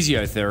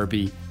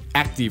physiotherapy,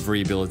 active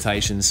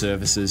rehabilitation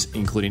services,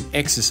 including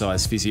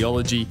exercise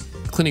physiology,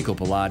 clinical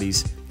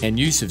Pilates, and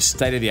use of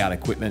state-of-the-art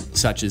equipment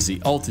such as the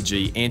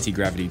AlterG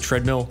anti-gravity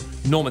treadmill,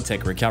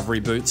 Normatec recovery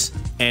boots,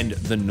 and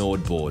the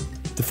Nord board.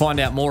 To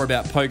find out more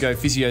about Pogo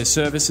Physio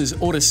Services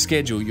or to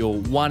schedule your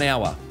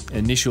 1-hour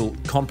initial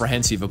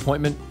comprehensive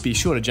appointment, be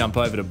sure to jump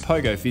over to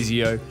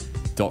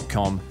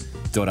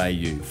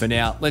pogophysio.com.au. For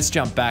now, let's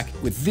jump back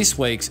with this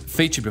week's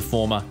featured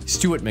performer,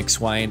 Stewart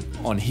McSweyn,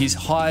 on his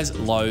highs,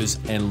 lows,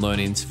 and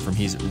learnings from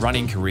his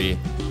running career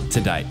to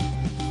date.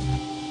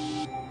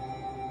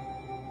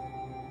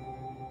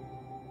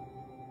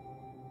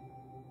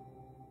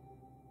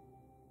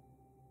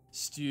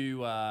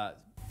 Stu,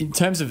 in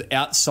terms of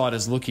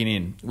outsiders looking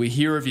in, we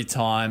hear of your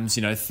times,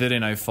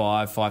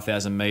 13:05,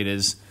 5,000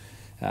 metres,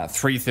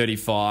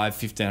 3:35,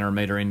 1,500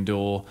 metre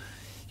indoor,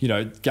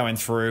 going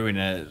through in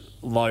a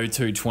low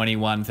 2:20,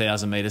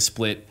 1,000 metre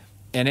split.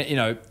 And,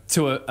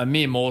 to a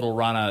mere mortal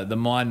runner, the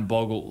mind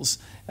boggles.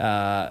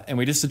 And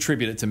we just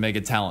attribute it to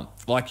mega talent,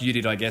 like you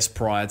did, I guess,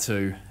 prior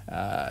to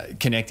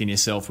connecting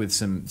yourself with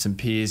some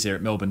peers there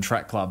at Melbourne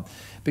Track Club.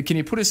 But can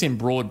you put us in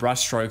broad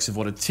brushstrokes of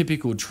what a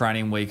typical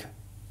training week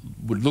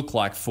would look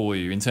like for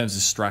you in terms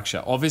of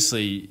structure?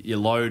 Obviously, your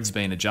load's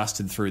been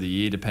adjusted through the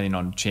year depending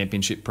on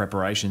championship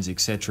preparations,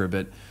 etc.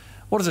 But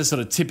what does a sort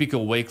of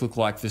typical week look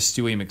like for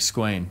Stewy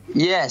McSweyn?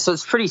 Yeah, so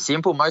it's pretty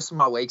simple. Most of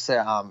my weeks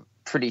are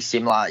pretty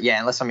similar. Yeah,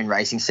 unless I'm in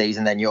racing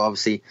season, then you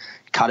obviously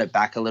cut it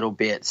back a little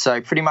bit. So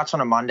pretty much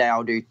on a Monday,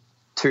 I'll do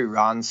 2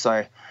 runs.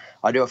 So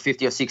I do a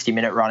 50 or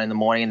 60-minute run in the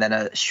morning and then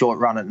a short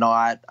run at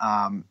night.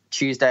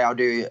 Tuesday, I'll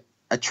do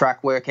a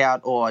track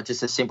workout or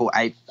just a simple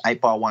 8 by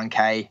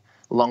 1K,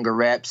 longer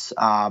reps,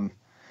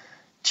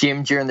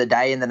 gym during the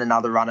day and then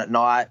another run at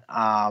night.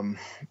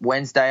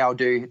 Wednesday, I'll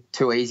do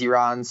 2 easy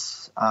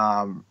runs.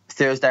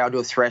 Thursday, I'll do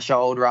a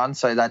threshold run.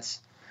 So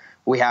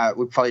we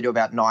probably do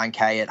about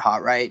 9K at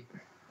heart rate.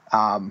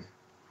 Or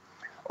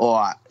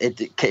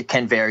it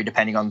can vary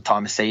depending on the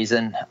time of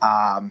season.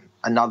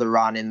 Another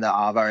run in the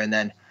Arvo, and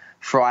then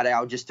Friday,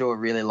 I'll just do a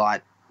really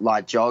light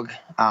jog.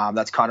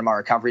 That's kind of my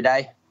recovery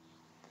day.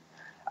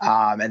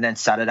 And then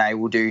Saturday,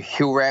 we'll do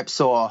hill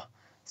reps or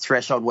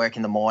threshold work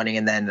in the morning,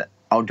 and then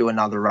I'll do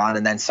another run,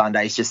 and then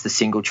Sunday's just a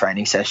single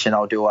training session.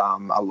 I'll do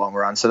a long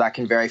run. So that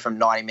can vary from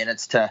 90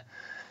 minutes to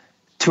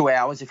 2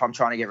 hours if I'm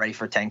trying to get ready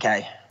for a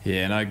 10K.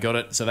 Yeah, no, got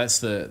it. So that's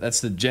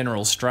the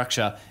general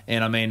structure.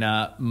 And I mean,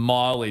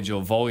 mileage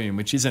or volume,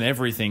 which isn't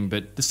everything,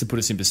 but just to put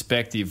us in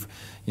perspective,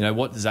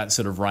 what does that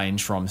sort of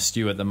range from,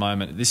 Stu, at the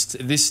moment,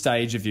 this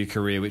stage of your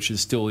career, which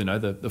is still,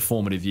 the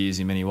formative years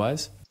in many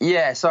ways?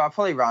 Yeah, so I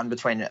probably run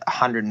between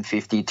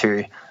 150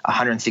 to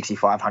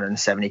 165,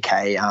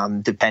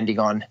 170K, depending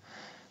on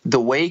the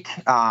week.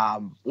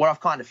 What I've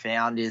kind of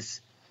found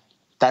is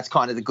that's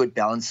kind of the good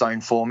balance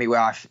zone for me, where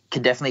I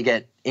can definitely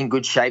get in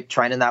good shape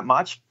training that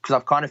much, because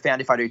I've kind of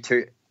found if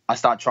I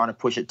start trying to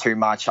push it too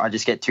much, I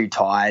just get too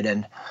tired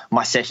and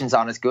my sessions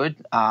aren't as good.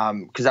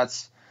 Because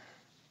that's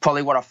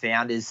probably what I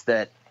found is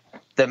that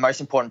the most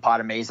important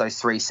part of me is those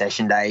 3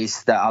 session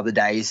days. The other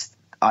days,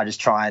 I just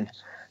try and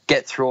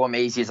get through them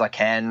easy as I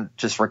can,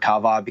 just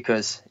recover,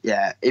 because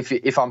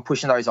if I'm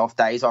pushing those off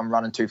days, or I'm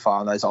running too far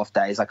on those off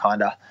days,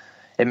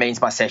 it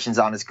means my sessions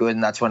aren't as good,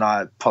 and that's when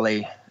I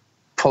probably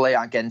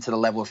aren't getting to the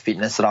level of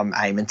fitness that I'm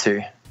aiming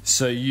to.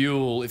 So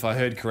you'll, if I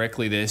heard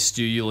correctly there,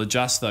 Stu, you'll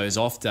adjust those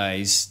off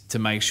days to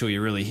make sure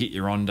you really hit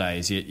your on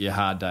days, your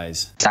hard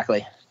days.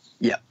 Exactly.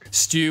 Yeah.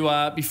 Stu,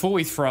 before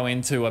we throw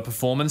into a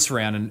performance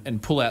round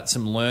and pull out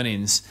some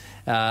learnings,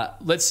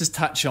 let's just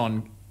touch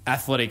on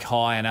athletic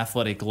high and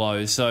athletic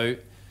low. So,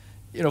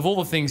 of all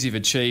the things you've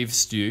achieved,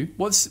 Stu,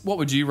 what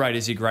would you rate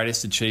as your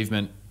greatest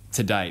achievement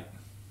to date?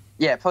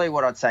 Yeah, probably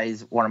what I'd say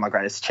is one of my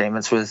greatest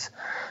achievements was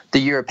the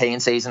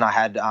European season I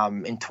had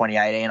in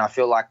 2018. I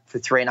feel like for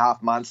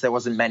 3.5 months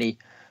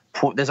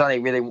there's only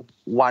really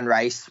one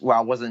race where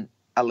I wasn't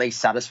at least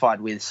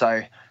satisfied with.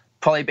 So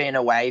probably being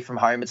away from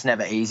home, it's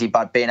never easy,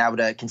 but being able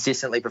to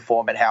consistently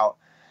perform at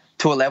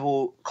to a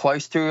level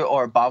close to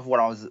or above what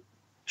I was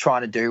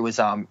trying to do was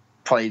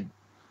probably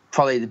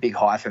the big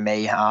high for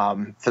me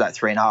for that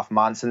 3.5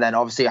 months. And then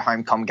obviously at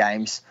Homecom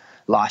Games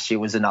last year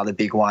was another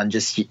big one.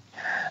 Just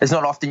it's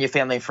not often your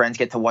family and friends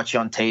get to watch you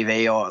on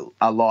TV or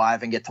are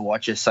live and get to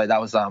watch you. So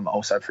that was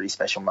also a pretty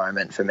special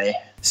moment for me.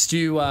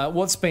 Stu,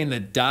 what's been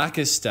the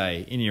darkest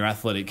day in your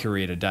athletic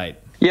career to date?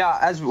 Yeah,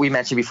 as we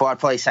mentioned before, I'd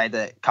probably say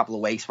the couple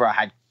of weeks where I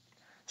had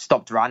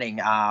stopped running.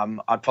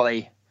 I'd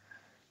probably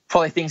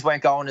things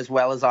weren't going as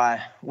well as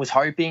I was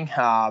hoping.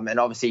 And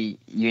obviously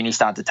uni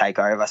started to take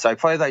over. So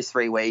probably those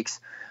 3 weeks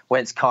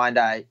when it's kind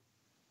of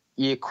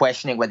you're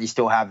questioning whether you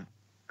still have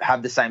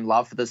have the same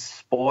love for the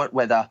sport,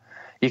 whether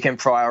you can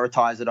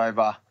prioritize it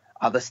over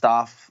other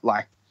stuff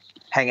like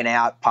hanging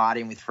out,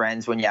 partying with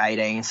friends when you're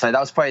 18. So that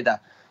was probably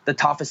the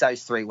toughest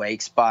those 3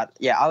 weeks. But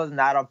yeah, other than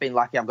that, I've been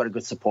lucky. I've got a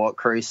good support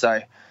crew.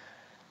 So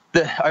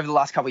over the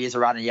last couple of years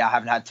of running, I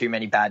haven't had too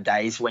many bad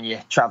days. When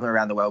you're traveling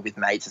around the world with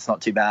mates, it's not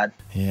too bad.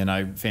 Yeah,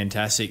 no,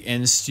 fantastic.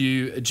 And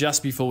Stu,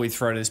 just before we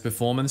throw this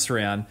performance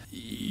round,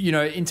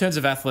 in terms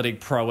of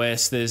athletic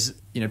prowess, there's,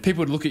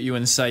 people would look at you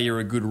and say you're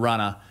a good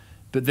runner,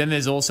 but then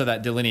there's also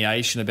that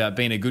delineation about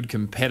being a good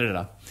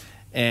competitor.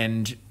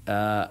 And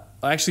I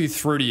actually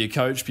threw to your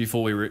coach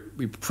before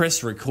we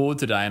pressed record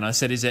today, and I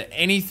said, is there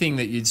anything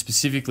that you'd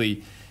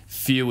specifically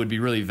feel would be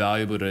really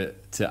valuable to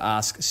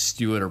ask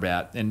Stewart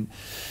about? And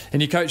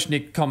your coach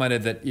Nic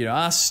commented that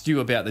ask Stu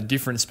about the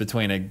difference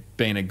between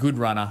being a good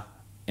runner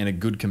and a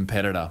good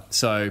competitor.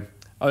 So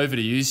over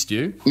to you,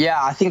 Stu.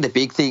 Yeah, I think the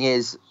big thing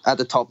is at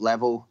the top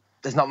level,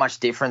 there's not much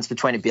difference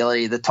between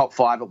ability. The top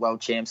 5 at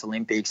World Champs,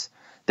 Olympics,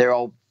 they're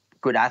all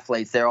good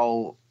athletes. They're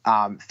all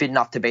fit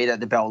enough to beat at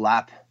the bell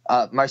lap.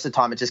 Most of the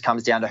time, it just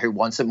comes down to who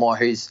wants it more,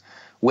 who's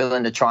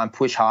willing to try and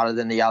push harder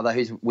than the other,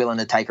 who's willing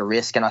to take a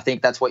risk. And I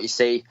think that's what you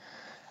see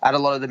at a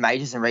lot of the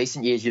majors in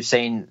recent years. You've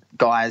seen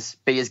guys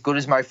be as good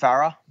as Mo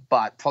Farah,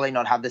 but probably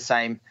not have the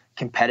same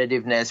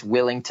competitiveness,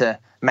 willing to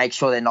make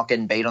sure they're not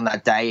getting beat on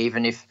that day,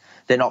 even if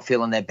they're not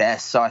feeling their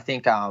best. So I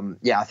think,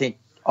 I think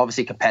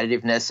obviously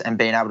competitiveness and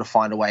being able to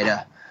find a way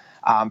to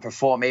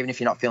perform, even if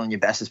you're not feeling your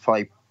best, is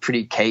probably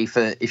pretty key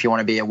for if you want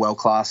to be a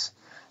world-class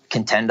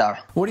contender.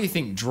 What do you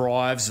think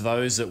drives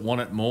those that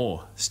want it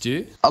more,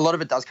 Stu? A lot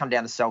of it does come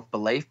down to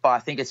self-belief, but I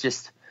think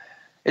it's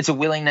a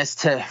willingness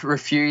to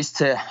refuse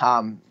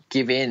to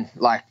give in.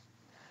 Like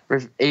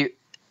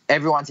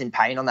everyone's in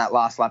pain on that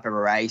last lap of a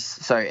race,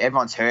 so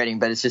everyone's hurting,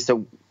 but it's just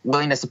a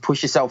willingness to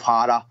push yourself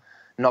harder,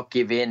 not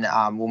give in.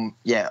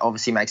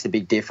 Obviously makes a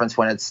big difference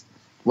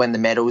when the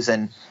medals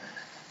and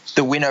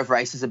the winner of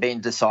races are being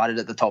decided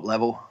at the top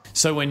level.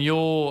 So when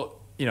you're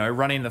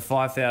running the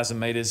 5,000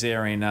 metres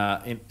there in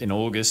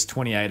August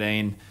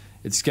 2018,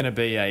 it's going to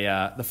be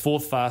the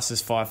 4th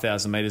fastest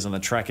 5,000 metres on the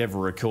track ever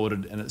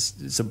recorded, and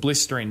it's a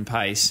blistering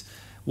pace.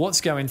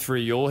 What's going through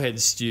your head,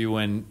 Stu,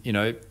 when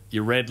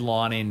you're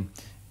redlining,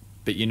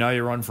 but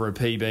you're on for a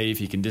PB if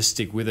you can just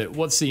stick with it?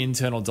 What's the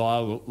internal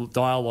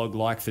dialogue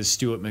like for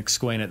Stewart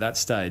McSweyn at that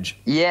stage?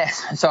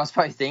 Yes, so I was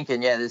probably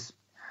thinking, there's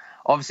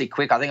obviously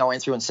quick. I think I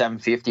went through in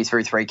 7:50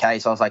 through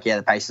 3K, so I was like,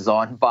 the pace is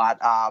on. But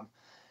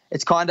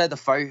it's kind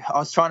of I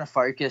was trying to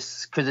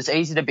focus, because it's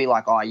easy to be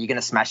like, you're going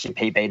to smash your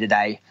PB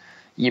today.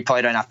 You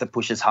probably don't have to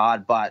push as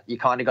hard, but you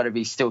kind of got to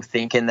be still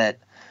thinking that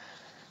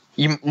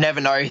you never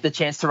know. The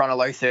chance to run a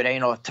low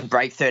 13 or to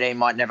break 13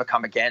 might never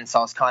come again. So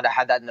I was kind of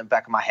had that in the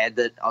back of my head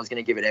that I was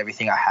going to give it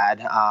everything I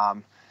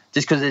had.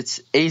 Just because it's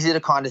easy to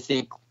kind of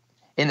think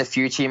in the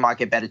future you might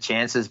get better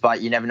chances,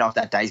 but you never know if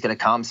that day's going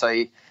to come. So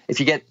if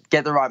you get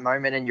the right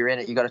moment and you're in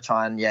it, you got to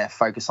try and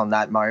focus on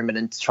that moment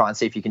and try and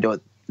see if you can do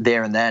it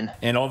there and then.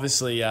 And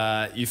obviously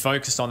you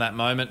focused on that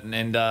moment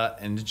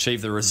and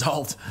achieved the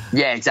result.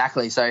 Yeah,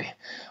 exactly. So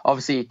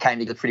obviously it came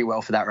together pretty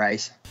well for that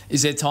race.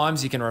 Is there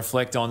times you can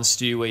reflect on,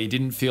 Stu, where you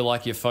didn't feel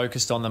like you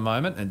focused on the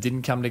moment and it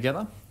didn't come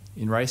together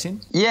in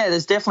racing? Yeah,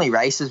 there's definitely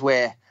races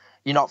where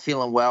you're not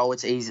feeling well,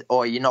 it's easy,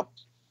 or you're not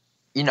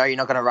going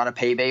to run a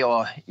PB,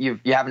 or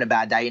you're having a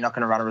bad day, you're not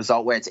going to run a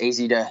result, where it's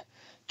easy to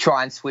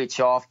try and switch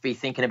off, be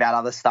thinking about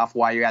other stuff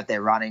while you're out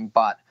there running.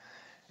 But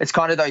it's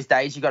kind of those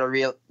days you got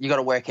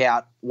to work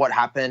out what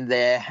happened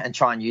there and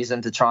try and use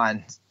them to try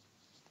and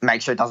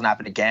make sure it doesn't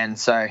happen again.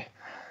 So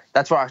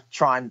that's why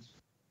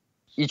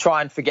you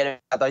try and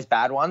forget about those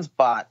bad ones,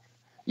 but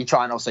you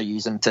try and also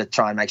use them to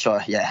try and make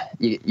sure,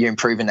 you're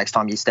improving next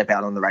time you step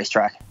out on the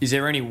racetrack. Is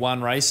there any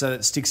one race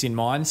that sticks in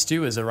mind,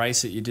 Stu, as a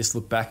race that you just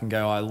look back and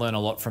go, I learn a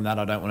lot from that,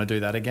 I don't want to do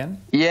that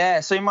again?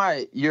 Yeah, so in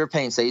my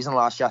European season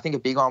last year, I think a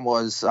big one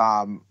was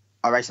I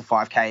raced a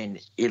 5K in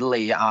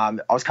Italy. I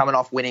was coming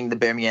off winning the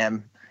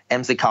Birmingham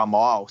Car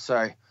Mile,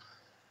 so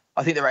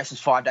I think the race was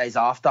 5 days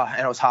after,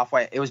 and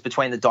it was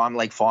between the Diamond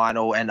League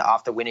final and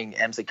after winning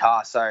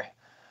Car. So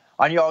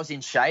I knew I was in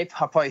shape.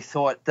 I probably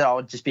thought that I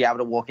would just be able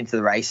to walk into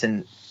the race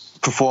and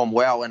perform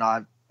well, and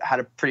I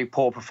had a pretty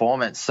poor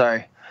performance.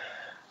 So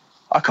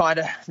I kind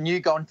of knew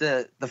going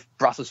to the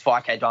Brussels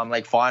 5K Diamond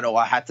League final,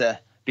 I had to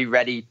be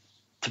ready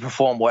to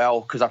perform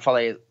well, because I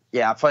probably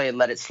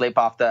let it slip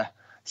after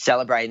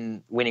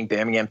celebrating winning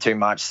Birmingham too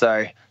much.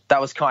 So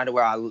that was kind of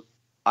where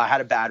I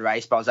had a bad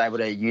race, but I was able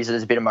to use it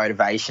as a bit of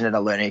motivation and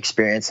a learning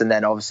experience. And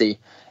then obviously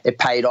it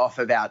paid off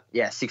about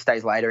 6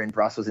 days later in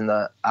Brussels in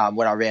the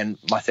when I ran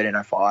my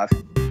 13:05.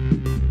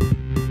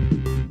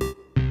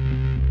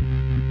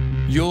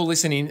 You're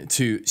listening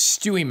to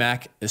Stewy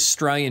Mac,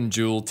 Australian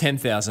dual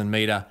 10,000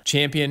 metre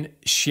champion,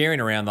 sharing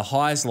around the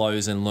highs,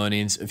 lows and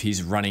learnings of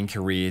his running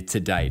career to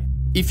date.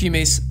 If you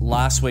missed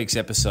last week's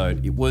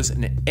episode, it was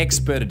an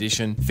expert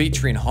edition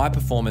featuring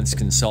high-performance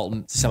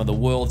consultants to some of the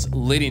world's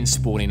leading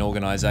sporting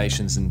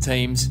organisations and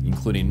teams,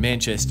 including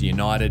Manchester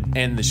United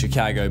and the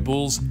Chicago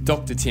Bulls,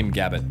 Dr. Tim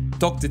Gabbett.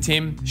 Dr.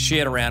 Tim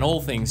shared around all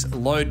things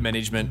load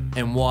management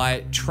and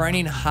why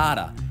training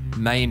harder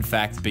may in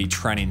fact be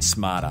training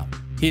smarter.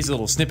 Here's a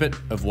little snippet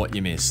of what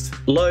you missed.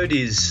 Load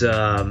is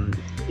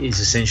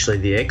essentially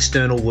the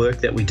external work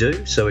that we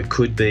do. So it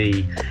could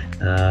be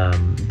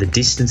the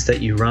distance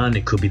that you run,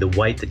 it could be the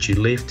weight that you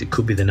lift, it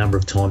could be the number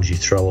of times you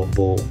throw a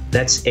ball.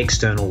 That's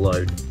external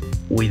load.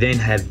 We then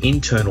have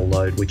internal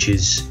load, which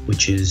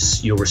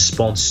is your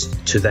response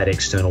to that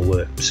external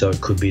work. So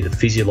it could be the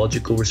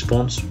physiological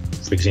response,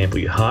 for example,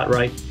 your heart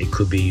rate. It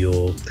could be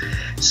your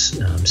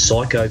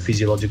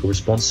psychophysiological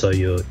response, so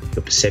your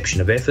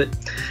perception of effort.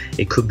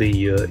 It could be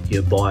your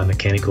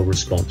biomechanical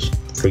response,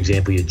 for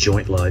example, your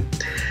joint load.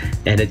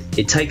 And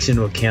it takes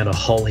into account a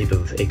whole heap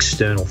of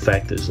external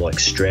factors like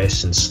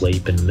stress and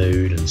sleep and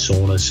mood and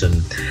soreness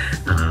and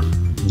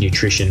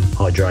nutrition,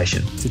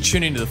 hydration. To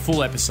tune into the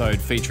full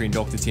episode featuring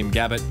Dr. Tim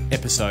Gabbett,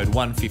 episode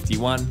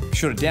 151, be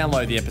sure to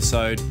download the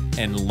episode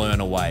and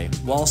learn away.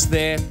 Whilst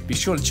there, be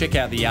sure to check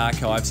out the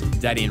archives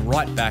dating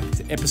right back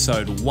to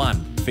episode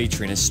 1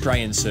 featuring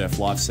Australian surf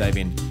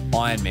lifesaving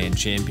Ironman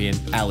champion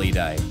Ali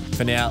Day.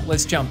 For now,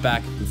 let's jump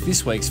back with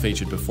this week's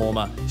featured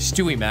performer,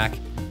 Stewy Mac,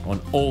 on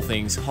all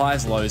things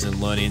highs, lows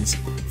and learnings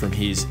from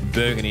his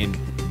Birmingham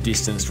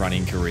distance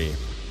running career.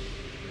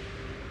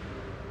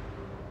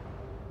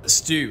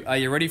 Stu, are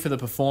you ready for the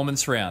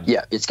performance round?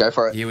 Yeah, let's go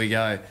for it. Here we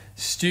go.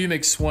 Stewart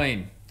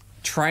McSweyn,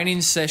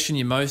 training session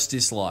you most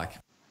dislike?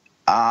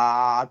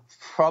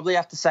 Probably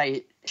have to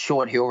say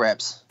short hill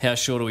reps. How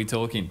short are we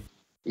talking?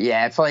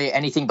 Yeah, probably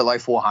anything below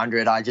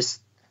 400. I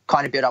just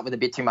kind of built up with a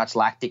bit too much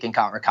lactic and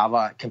can't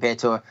recover compared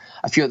to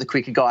a few of the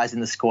quicker guys in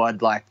the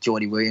squad like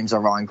Geordie Williams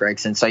or Ryan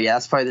Gregson. So, yeah,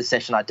 that's probably the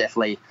session I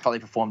probably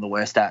performed the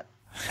worst at.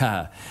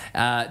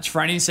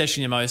 Training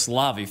session you most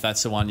love, if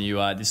that's the one you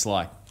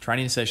dislike.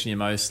 Training session you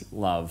most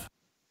love?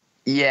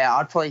 Yeah,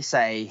 I'd probably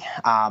say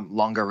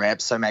longer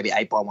reps, so maybe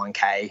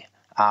 8x1K.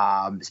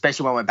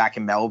 Especially when we're back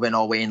in Melbourne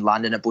or we're in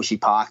London at Bushy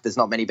Park, there's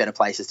not many better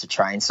places to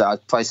train. So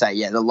I'd probably say,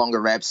 yeah, the longer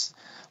reps,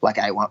 like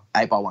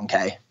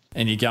 8x1K.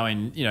 And you're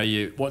going,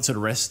 what sort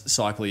of rest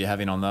cycle are you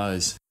having on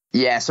those?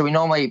 Yeah, so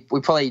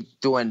we're probably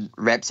doing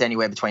reps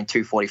anywhere between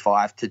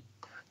 245 to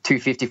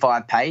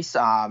 255 pace,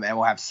 and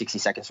we'll have 60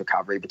 seconds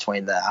recovery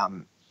between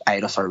the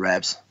 8 or so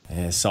reps.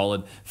 Yeah,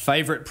 solid.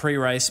 Favourite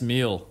pre-race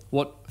meal?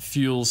 What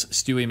fuels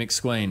Stewy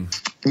McSweyn?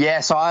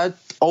 Yeah, so I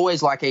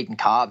always like eating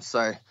carbs,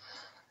 so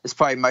it's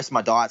probably most of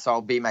my diet, so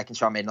I'll be making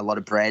sure I'm eating a lot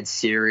of bread,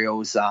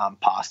 cereals,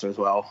 pasta as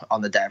well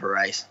on the day of a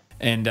race.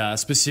 And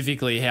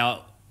specifically,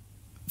 how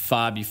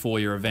far before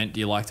your event do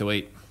you like to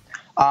eat?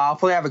 I'll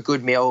probably have a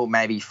good meal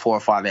maybe 4 or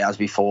 5 hours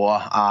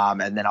before,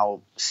 and then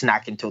I'll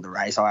snack until the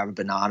race. I'll have a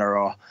banana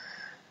or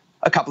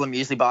a couple of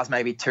muesli bars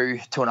maybe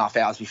 2.5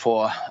 hours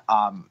before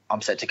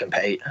I'm set to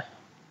compete.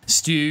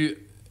 Stu,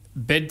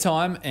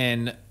 bedtime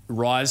and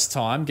rise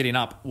time, getting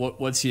up,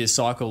 what's your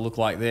cycle look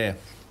like there?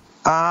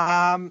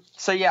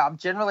 So, yeah, I'm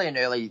generally an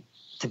early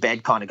to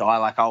bed kind of guy.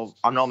 Like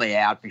I'm normally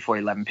out before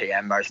 11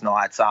 p.m. most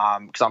nights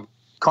because I'm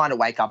kind of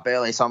wake up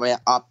early. So I'm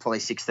up probably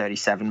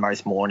 6:37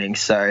 most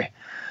mornings. So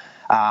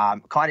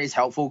kind of is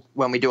helpful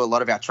when we do a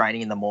lot of our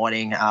training in the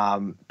morning,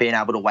 being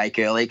able to wake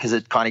early because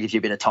it kind of gives you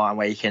a bit of time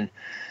where you can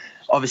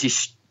obviously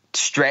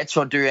stretch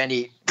or do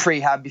any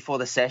prehab before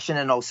the session,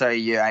 and also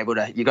you've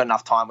got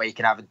enough time where you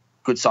can have a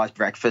good sized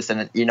breakfast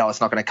and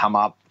it's not going to come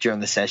up during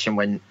the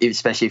session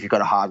especially if you've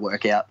got a hard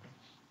workout.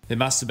 There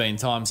must have been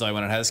times though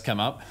when it has come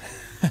up.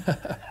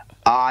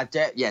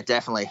 Yeah,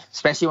 definitely.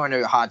 Especially when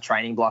you're a hard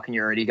training block and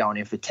you're already going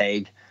in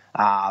fatigue.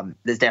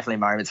 There's definitely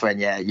moments when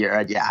you're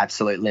at your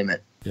absolute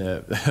limit. Yeah,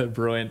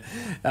 brilliant.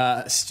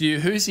 Stu,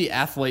 who's the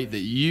athlete that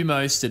you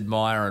most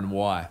admire and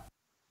why?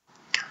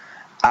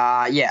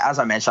 As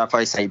I mentioned, I'd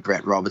probably say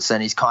Brett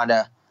Robertson. He's kind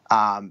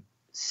of,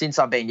 since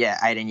I've been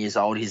 18 years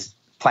old, he's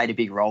played a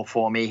big role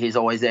for me. He's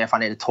always there if I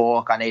need to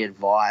talk, I need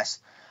advice.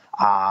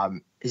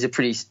 He's a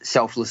pretty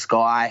selfless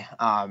guy.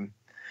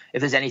 If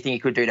there's anything he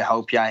could do to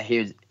help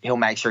you, he'll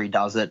make sure he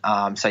does it.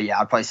 I'd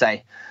probably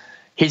say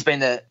he's been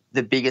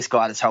the biggest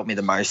guy that's helped me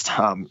the most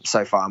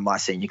so far in my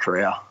senior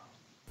career.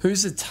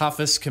 Who's the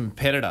toughest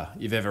competitor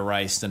you've ever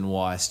raced and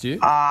why, Stu?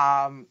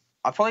 I'd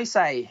probably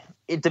say,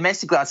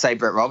 domestically, I'd say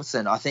Brett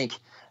Robertson. I think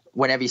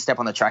whenever you step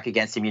on the track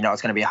against him,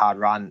 it's going to be a hard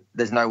run.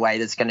 There's no way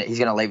he's going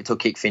to leave it to a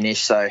kick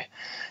finish. So,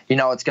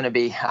 it's going to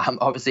be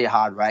obviously a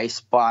hard race.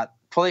 But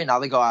probably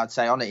another guy I'd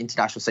say on the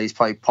international scene is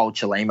probably Paul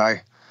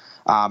Chalimo,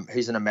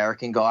 who's an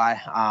American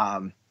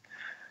guy.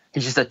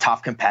 He's just a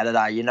tough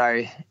competitor.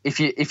 If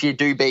you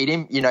do beat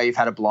him, you've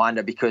had a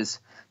blinder because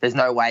there's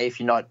no way if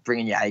you're not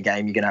bringing your A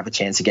game, you're going to have a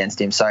chance against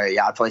him. So,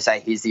 I'd probably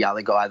say he's the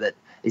other guy that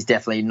is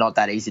definitely not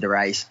that easy to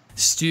race.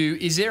 Stu,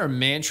 is there a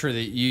mantra that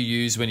you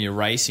use when you're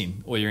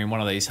racing or you're in one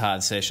of these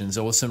hard sessions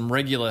or some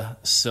regular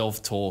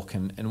self-talk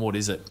and what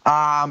is it?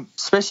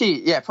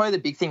 Especially, probably the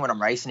big thing when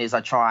I'm racing is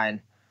I try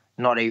and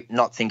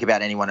not think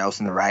about anyone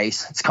else in the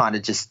race. It's kind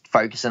of just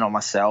focusing on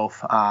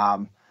myself.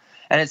 And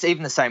it's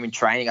even the same in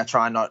training. I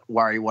try and not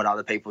worry what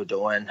other people are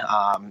doing.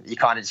 You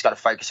kind of just got to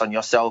focus on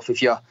yourself.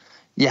 If you're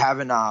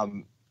having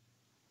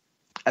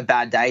a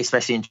bad day,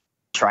 especially in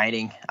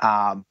training,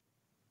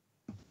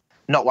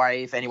 not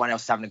worry if anyone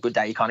else is having a good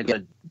day. You kind of got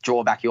to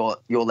draw back your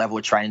level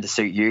of training to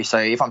suit you. So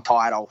if I'm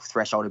tired, I'll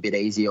threshold a bit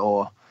easier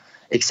or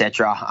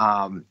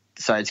etc.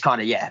 So it's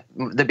kind of,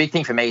 the big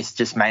thing for me is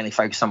just mainly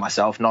focus on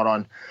myself, not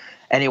on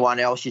anyone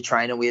else you're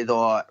training with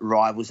or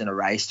rivals in a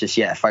race. Just,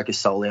 focus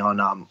solely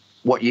on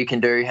what you can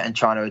do and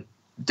trying to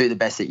do the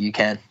best that you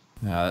can.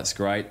 Oh, that's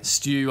great.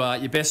 Stu,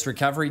 your best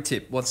recovery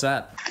tip, what's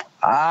that?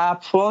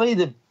 Probably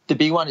the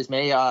big one is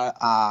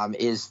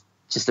is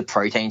just the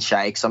protein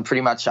shakes. I'm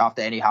pretty much,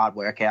 after any hard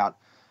workout,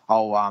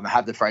 I'll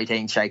have the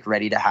protein shake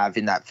ready to have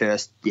in that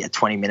first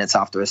 20 minutes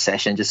after a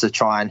session, just to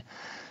try and,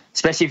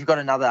 especially if you've got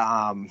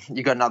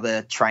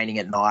another training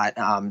at night,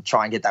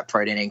 try and get that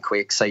protein in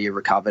quick so you're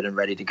recovered and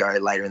ready to go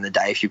later in the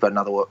day if you've got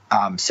another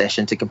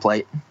session to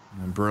complete.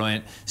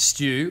 Brilliant.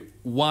 Stu,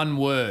 one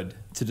word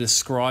to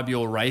describe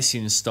your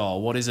racing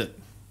style. What is it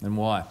and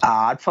why?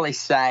 I'd probably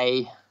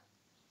say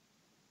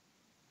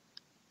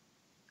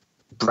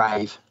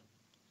brave.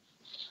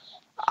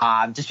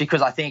 Just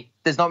because I think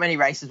there's not many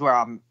races where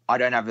I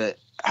don't have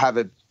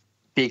a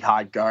big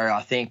hard go.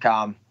 I think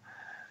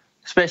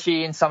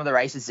especially in some of the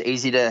races, it's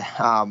easy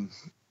to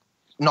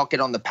not get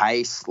on the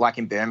pace, like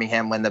in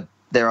Birmingham when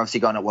they're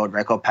obviously going at world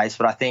record pace.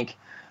 But I think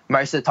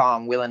most of the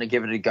time I'm willing to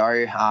give it a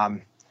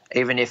go.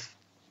 Even if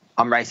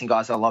I'm racing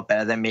guys that are a lot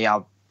better than me,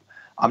 I'm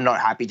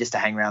not happy just to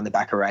hang around the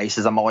back of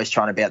races. I'm always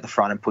trying to be at the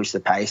front and push the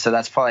pace. So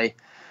that's probably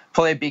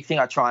a big thing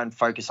I try and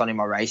focus on in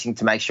my racing,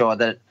 to make sure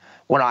that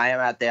when I am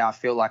out there, I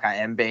feel like I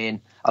am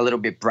being a little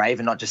bit brave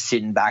and not just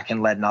sitting back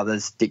and letting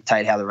others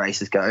dictate how the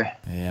races go.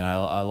 Yeah,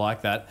 I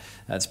like that.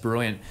 That's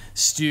brilliant.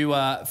 Stu,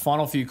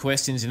 final few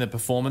questions in the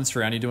performance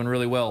round. You're doing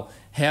really well.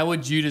 How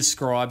would you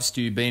describe,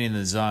 Stu, being in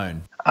the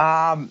zone?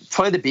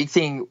 Probably the big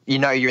thing,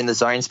 you're in the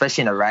zone,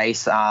 especially in a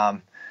race.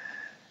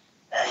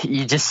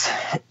 You're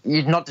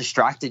not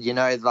distracted, you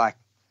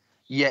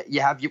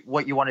have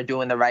what you want to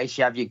do in the race.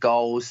 You have your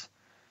goals.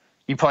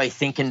 You're probably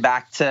thinking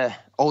back to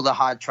all the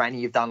hard training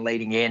you've done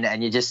leading in,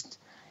 and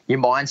your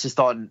mind's just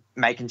on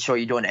making sure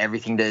you're doing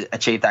everything to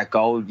achieve that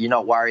goal. You're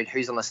not worried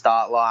who's on the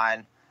start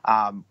line,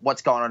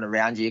 what's going on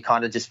around you. You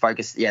kind of just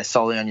focus,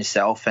 solely on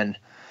yourself and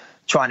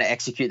trying to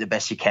execute the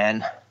best you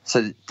can.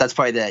 So that's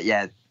probably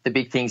the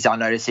big things I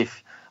notice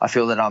if I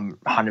feel that I'm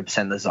 100%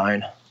 in the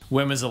zone.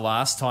 When was the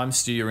last time,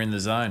 Stu, you were in the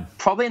zone?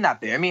 Probably in that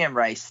Birmingham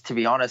race, to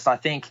be honest. I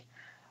think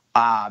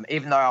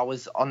even though I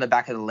was on the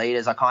back of the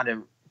leaders, I kind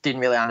of didn't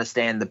really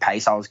understand the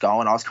pace I was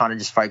going. I was kind of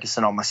just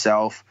focusing on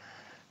myself,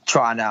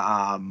 trying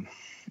to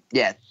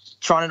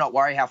not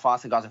worry how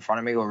fast the guys in front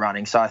of me were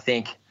running. So I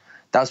think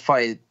that was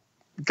probably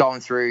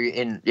going through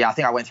I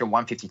think I went through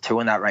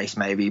 152 in that race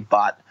maybe,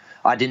 but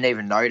I didn't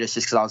even notice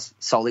just because I was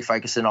solely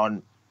focusing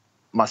on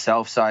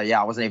myself. So,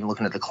 I wasn't even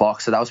looking at the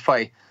clock. So that was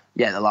probably,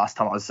 the last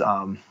time I was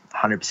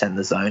 100% in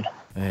the zone.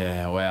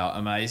 Yeah, wow,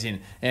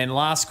 amazing. And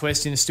last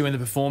question, Stu, in the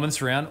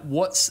performance round.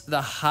 What's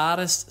the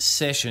hardest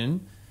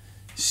session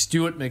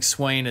Stewart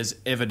McSweyn has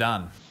ever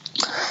done?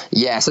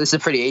 Yeah, so this is a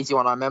pretty easy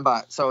one. I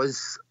remember, so I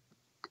was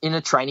in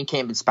a training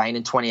camp in Spain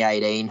in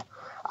 2018. It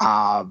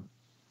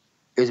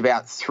was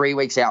about 3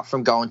 weeks out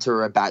from going to a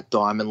Rabat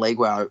Diamond League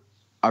where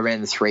I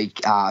ran the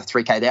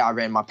 3K there. I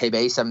ran my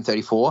PB,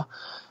 7:34.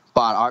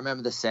 But I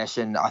remember the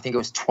session, I think it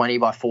was 20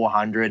 by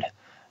 400,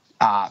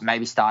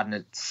 maybe starting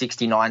at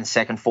 69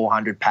 second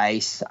 400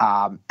 pace.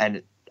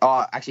 It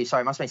must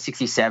have been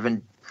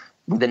 67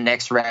 with the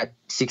next rep,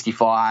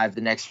 65,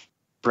 the next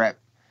rep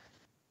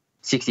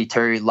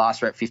 62,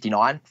 last rep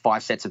 59,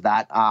 5 sets of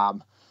that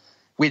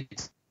with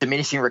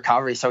diminishing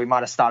recovery. So we might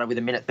have started with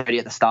a minute 30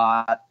 at the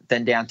start,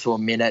 then down to a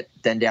minute,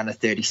 then down to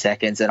 30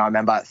 seconds. And I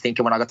remember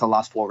thinking when I got to the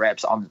last 4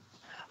 reps,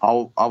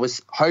 I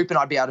was hoping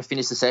I'd be able to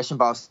finish the session,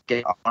 but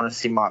I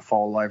honestly might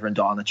fall over and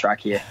die on the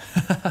track here.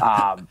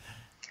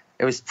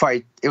 It was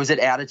at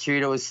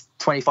altitude. It was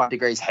 25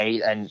 degrees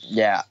heat. And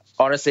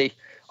honestly,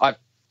 I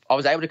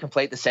was able to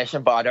complete the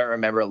session, but I don't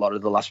remember a lot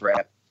of the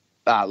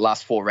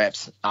last 4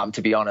 reps,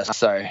 to be honest.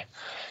 So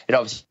it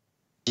obviously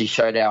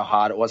showed how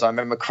hard it was. I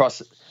remember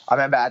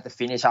at the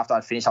finish, after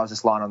I'd finished, I was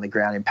just lying on the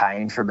ground in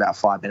pain for about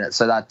 5 minutes.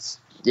 So that's,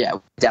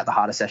 without the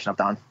hardest session I've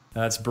done.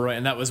 That's brilliant.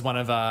 And that was one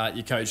of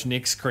your coach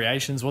Nic's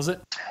creations, was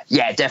it?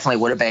 Yeah, it definitely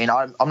would have been.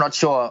 I'm not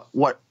sure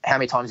how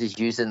many times he's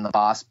used it in the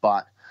past,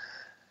 but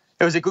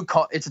it was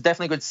it's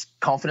definitely a good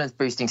confidence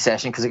boosting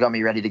session because it got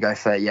me ready to go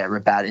for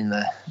Rabat in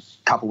the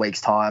couple weeks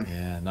time.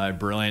 Yeah, no,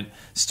 brilliant.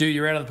 Stu,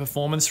 you're out of the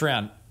performance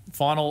round.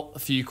 Final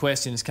few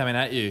questions coming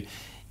at you.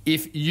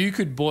 If you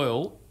could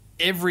boil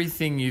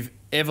everything you've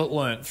ever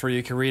learnt through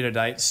your career to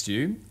date,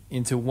 Stu,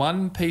 into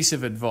one piece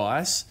of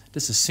advice,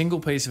 just a single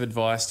piece of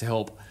advice to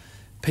help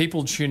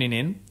people tuning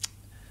in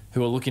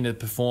who are looking to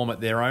perform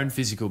at their own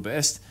physical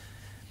best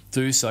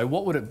do so,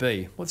 what would it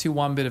be? What's your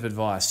one bit of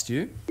advice,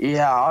 Stu?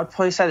 Yeah, I'd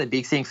probably say the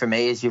big thing for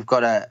me is you've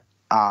got to,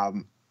 I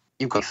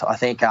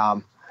think,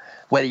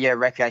 whether you're a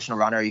recreational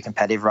runner or you're a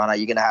competitive runner,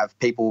 you're going to have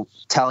people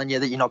telling you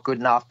that you're not good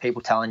enough,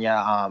 people telling you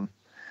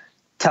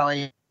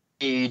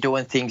you're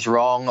doing things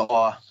wrong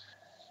or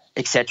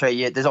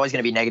etc. There's always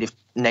going to be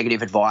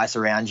negative advice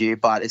around you,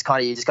 but it's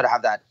kind of, you just got to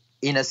have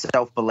inner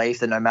self-belief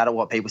that no matter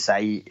what people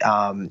say, you're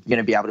going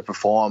to be able to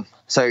perform.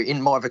 So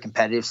in more of a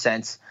competitive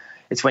sense,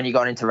 it's when you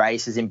got into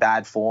races in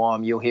bad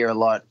form, you'll hear a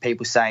lot of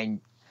people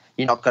saying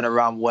you're not going to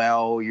run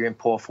well, you're in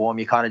poor form.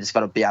 You kind of just got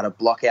to be able to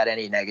block out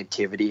any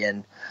negativity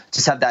and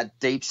just have that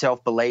deep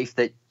self-belief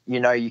that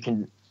you're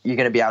going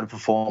to be able to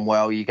perform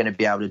well, you're going to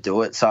be able to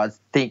do it. So I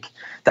think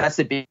that's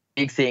the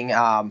big thing.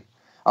 A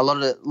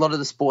lot of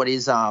the sport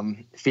is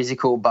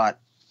physical, but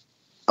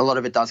a lot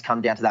of it does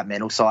come down to that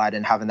mental side,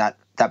 and having that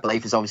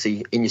belief is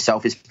obviously in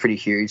yourself is pretty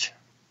huge.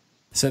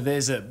 So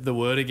there's the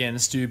word again,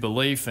 Stu,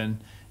 belief,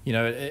 and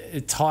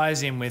it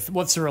ties in with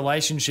what's the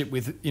relationship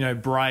with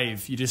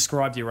brave. You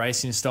described your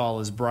racing style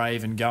as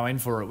brave and going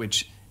for it,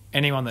 which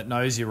anyone that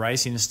knows your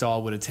racing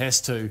style would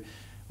attest to.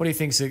 What do you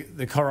think's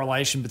the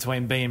correlation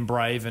between being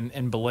brave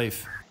and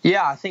belief?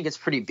 Yeah, I think it's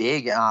pretty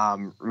big,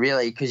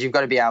 really, because you've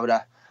got to be able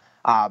to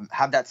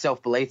have that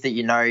self-belief that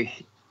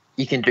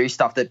you can do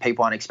stuff that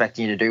people aren't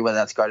expecting you to do, whether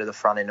that's go to the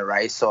front in a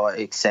race or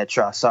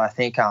etc. So I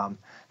think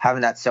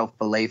having that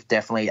self-belief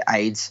definitely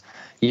aids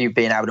you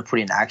being able to put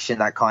in action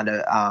that kind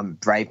of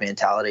brave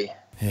mentality.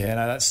 Yeah,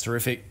 no, that's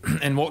terrific.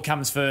 And what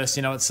comes first?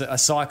 It's a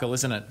cycle,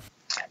 isn't it?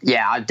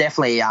 Yeah,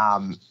 definitely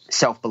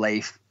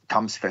self-belief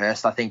comes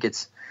first. I think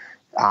it's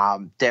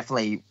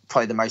definitely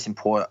probably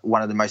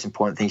one of the most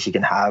important things you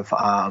can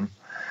have,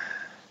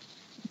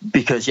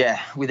 because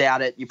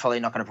without it, you're probably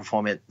not going to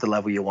perform at the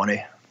level you want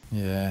to.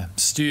 Yeah.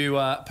 Stu,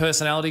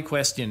 personality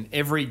question.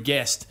 Every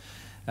guest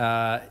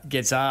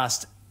gets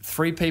asked,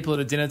 3 people at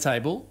a dinner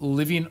table,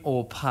 living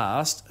or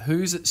past,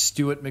 who's at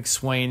Stewart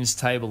McSweyn's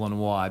table and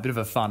why? A bit of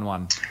a fun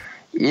one.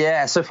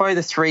 Yeah, so probably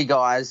the 3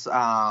 guys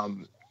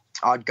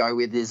I'd go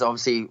with is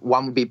obviously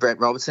one would be Brett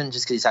Robertson,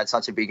 just because he's had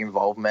such a big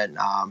involvement.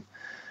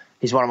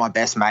 He's one of my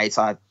best mates.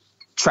 I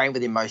train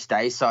with him most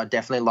days, so I'd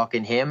definitely lock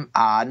in him.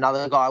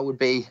 Another guy would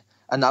be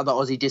another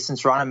Aussie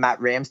distance runner, Matt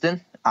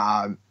Ramsden.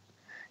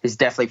 He's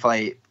definitely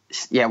probably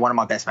one of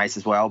my best mates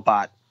as well,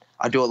 but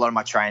I do a lot of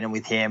my training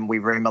with him. We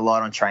room a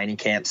lot on training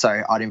camp,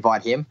 so I'd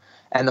invite him.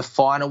 And the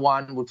final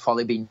one would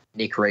probably be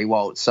Nic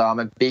Riewoldt. So I'm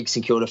a big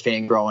St Kilda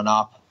fan growing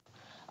up.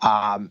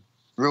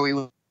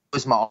 Rui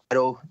was my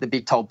idol, the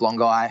big tall blonde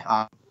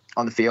guy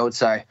on the field.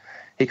 So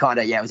he kind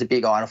of, was a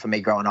big idol for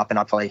me growing up, and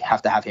I'd probably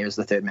have to have him as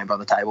the 3rd member on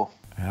the table.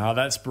 Oh,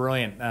 that's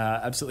brilliant.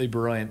 Absolutely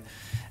brilliant.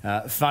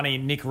 Funny,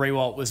 Nic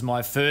Riewoldt was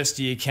my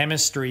first-year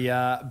chemistry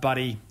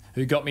buddy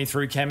who got me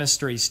through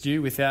chemistry,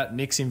 Stu. Without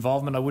Nick's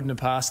involvement, I wouldn't have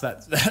passed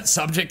that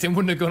subject and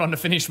wouldn't have gone on to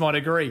finish my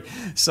degree.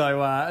 So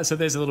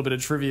there's a little bit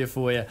of trivia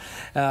for you.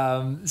 Nic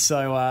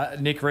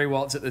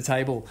Riewoldt's at the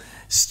table.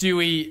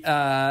 Stewy,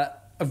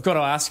 I've got to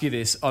ask you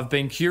this. I've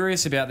been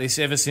curious about this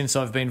ever since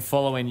I've been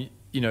following,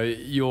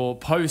 your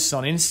posts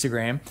on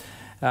Instagram.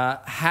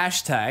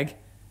 Hashtag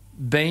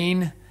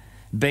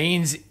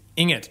beans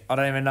Inget. I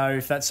don't even know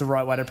if that's the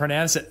right way to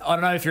pronounce it. I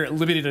don't know if you're at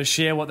liberty to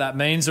share what that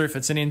means or if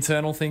it's an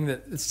internal thing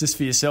that it's just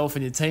for yourself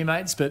and your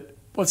teammates, but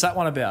what's that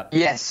one about?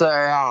 Yeah,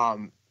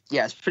 so,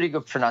 it's pretty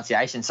good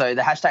pronunciation. So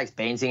the hashtag's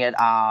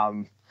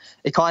Beansinget.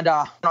 It kind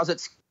of, when I was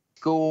at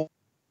school,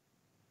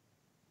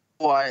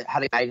 I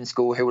had a mate in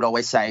school who would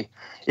always say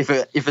if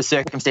a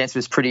circumstance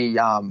was pretty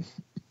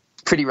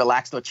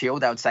relaxed or chill,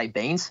 they would say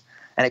beans.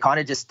 And it kind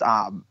of just,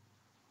 kind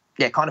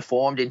of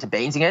formed into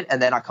Beansingit.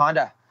 And then I kind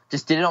of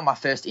just did it on my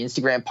first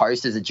Instagram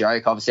post as a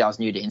joke. Obviously, I was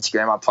new to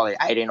Instagram. I was probably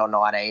 18 or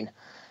 19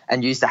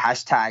 and used the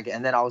hashtag.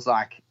 And then I was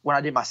like, when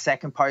I did my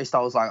second post, I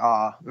was like,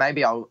 oh,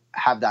 maybe I'll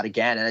have that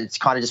again. And it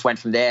kind of just went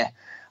from there.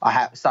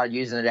 I started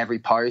using it every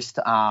post.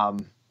 I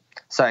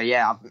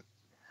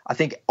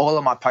think all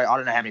of my posts, I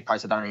don't know how many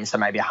posts I've done on Insta,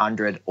 maybe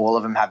 100. All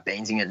of them have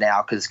Beansingit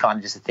now because it's kind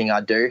of just a thing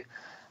I do.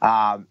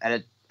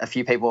 A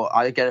few people,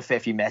 I get a fair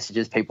few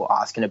messages, people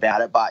asking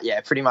about it. But,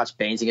 pretty much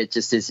Beansingit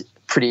just is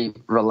pretty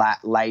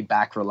laid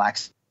back,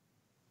 relaxed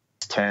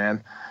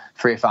term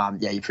for if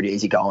you're pretty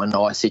easygoing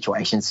or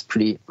situations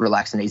pretty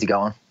relaxed and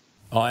easygoing.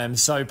 I am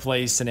so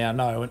pleased to now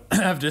know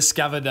and I've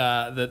discovered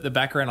the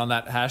background on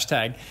that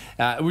hashtag.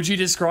 Would you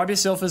describe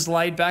yourself as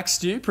laid back,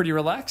 Stu? Pretty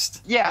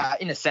relaxed? Yeah,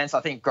 in a sense.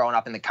 I think growing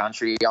up in the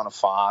country on a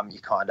farm, you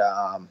kind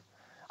of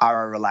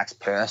are a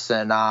relaxed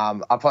person.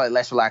 I'm probably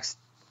less relaxed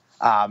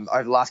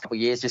over the last couple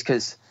of years just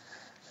because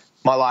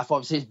my life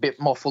obviously is a bit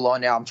more full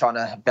on now. I'm trying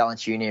to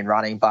balance uni and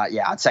running, but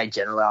I'd say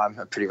generally I'm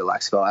a pretty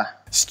relaxed guy.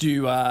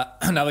 Stu,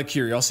 another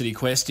curiosity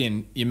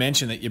question. You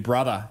mentioned that your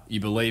brother,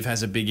 you believe,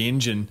 has a big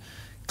engine.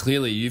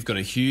 Clearly you've got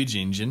a huge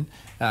engine.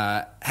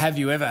 Have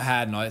you ever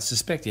had, and I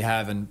suspect you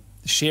have, and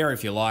share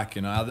if you like,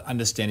 and I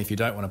understand if you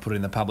don't want to put it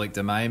in the public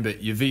domain,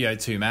 but your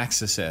VO2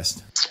 max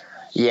assessed?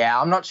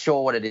 Yeah, I'm not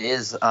sure what it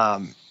is.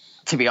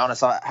 To be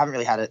honest, I haven't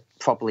really had it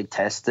properly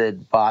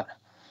tested, but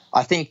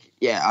I think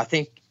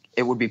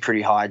it would be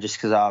pretty high just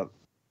because I'm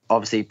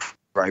obviously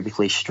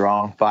aerobically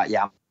strong. But,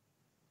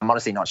 I'm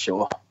honestly not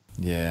sure.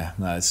 Yeah,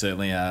 no,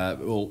 certainly.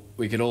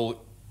 We could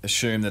all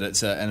assume that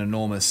it's an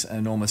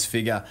enormous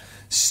figure.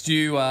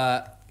 Stu,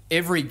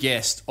 every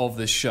guest of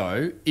the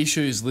show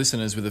issues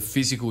listeners with a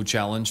physical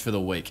challenge for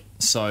the week.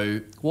 So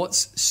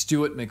what's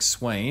Stewart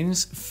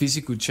McSweyn's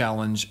physical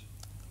challenge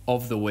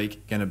of the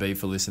week going to be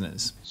for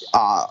listeners?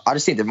 I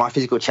just think that my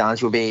physical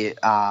challenge will be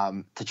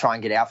to try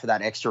and get out for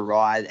that extra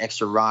ride,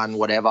 extra run,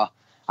 whatever,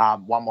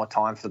 one more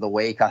time for the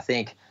week. I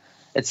think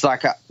it's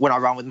like when I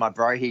run with my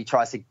bro, he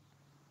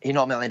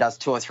normally does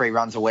 2 or 3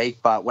 runs a week,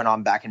 but when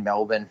I'm back in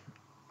Melbourne,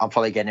 I'm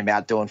probably getting him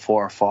out doing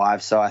 4 or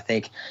 5. So I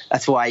think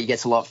that's why he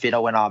gets a lot fitter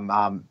when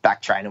I'm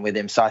back training with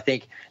him. So I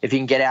think if you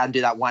can get out and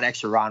do that one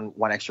extra run,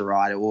 one extra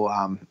ride, it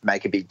will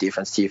make a big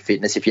difference to your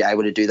fitness if you're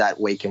able to do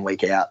that week in,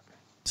 week out.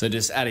 So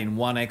just add in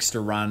one extra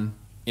run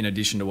in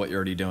addition to what you're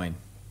already doing.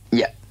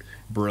 Yeah.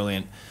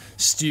 Brilliant.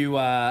 Stu,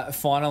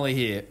 finally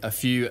here, a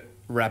few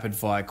rapid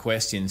fire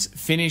questions.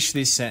 Finish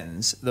this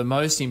sentence. The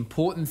most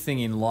important thing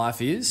in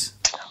life is?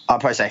 I'd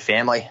probably say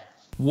family.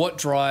 What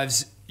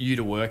drives you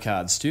to work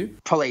hard, Stu?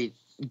 Probably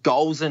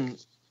goals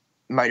and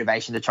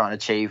motivation to try and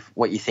achieve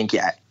what you think you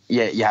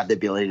have the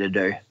ability to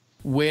do.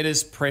 Where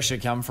does pressure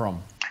come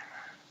from?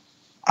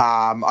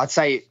 I'd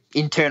say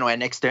internal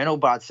and external,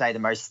 but I'd say the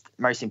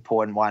most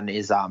important one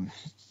is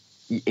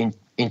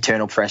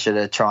internal pressure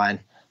to try and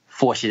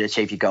force you to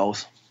achieve your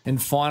goals.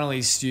 And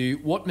finally, Stu,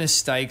 what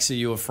mistakes are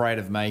you afraid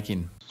of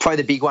making? Probably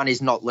the big one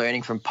is not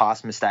learning from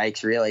past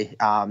mistakes, really.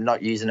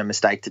 Not using a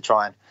mistake to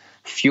try and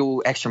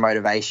fuel extra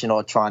motivation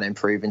or try and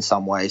improve in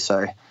some way.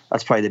 So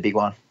that's probably the big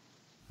one.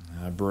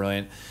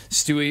 Brilliant.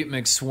 Stewy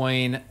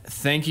McSweyn,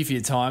 thank you for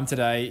your time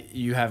today.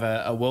 You have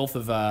a wealth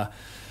of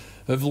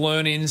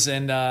learnings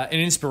and an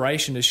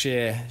inspiration to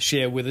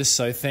share with us.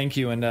 So thank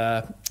you. And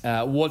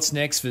what's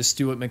next for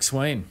Stewart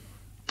McSweyn?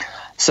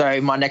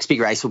 So my next big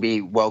race will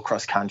be World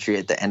Cross Country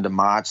at the end of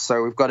March.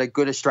 So we've got a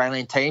good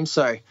Australian team.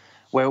 So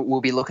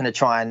we'll be looking to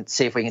try and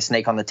see if we can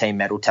sneak on the team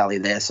medal tally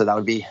there. So that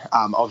would be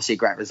obviously a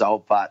great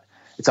result, but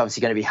it's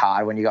obviously going to be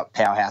hard when you've got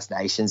powerhouse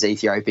nations,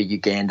 Ethiopia,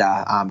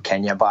 Uganda,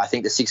 Kenya. But I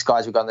think the 6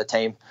 guys we've got on the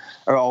team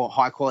are all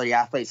high-quality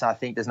athletes, and I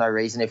think there's no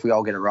reason if we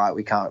all get it right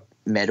we can't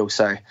medal.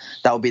 So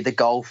that will be the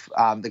goal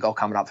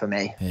coming up for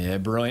me. Yeah,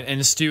 brilliant.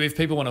 And Stu, if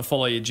people want to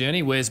follow your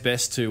journey, where's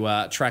best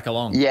to track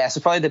along? Yeah,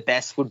 so probably the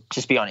best would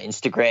just be on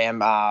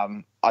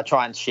Instagram. I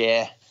try and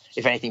share.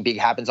 If anything big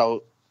happens,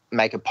 I'll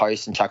make a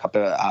post and chuck up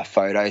a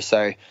photo.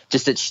 So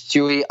just at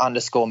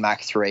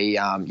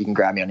Stewy_Mac3, you can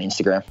grab me on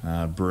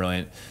Instagram.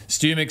 Brilliant.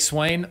 Stu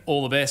McSweyn,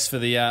 all the best for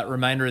the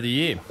remainder of the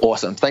year.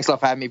 Awesome. Thanks a lot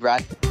for having me,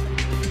 Brad.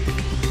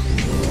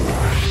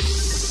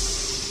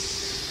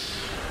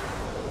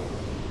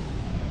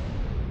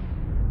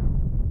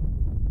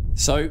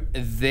 So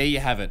there you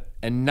have it,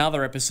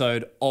 another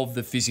episode of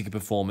the Physical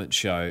Performance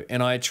Show,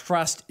 and I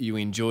trust you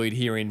enjoyed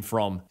hearing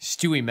from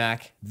Stewy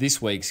Mac,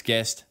 this week's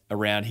guest,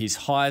 around his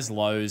highs,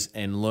 lows,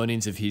 and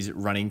learnings of his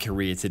running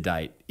career to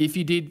date. If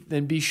you did,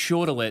 then be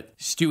sure to let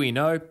Stewy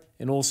know,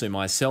 and also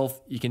myself.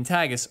 You can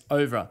tag us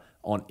over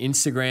on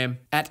Instagram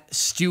at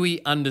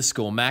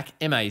Stewy_Mac,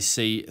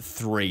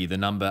 MAC3, the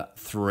number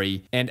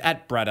 3, and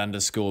at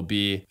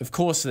Brad_Beer. Of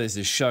course, there's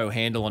the show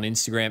handle on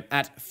Instagram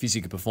at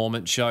Physical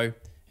Performance Show.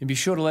 And be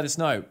sure to let us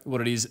know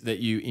what it is that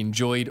you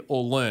enjoyed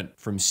or learnt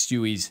from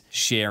Stewy's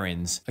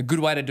share-ins. A good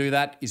way to do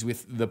that is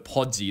with the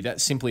Podsy.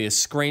 That's simply a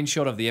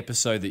screenshot of the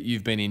episode that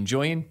you've been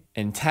enjoying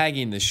and tag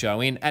in the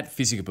show in at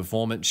Physical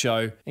Performance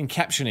Show and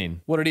caption in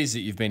what it is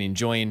that you've been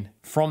enjoying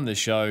from the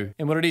show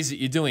and what it is that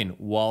you're doing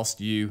whilst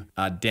you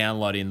are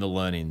downloading the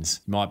learnings.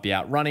 You might be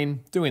out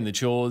running, doing the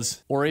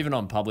chores, or even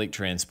on public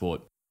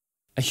transport.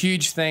 A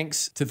huge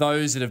thanks to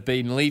those that have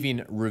been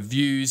leaving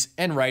reviews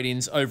and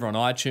ratings over on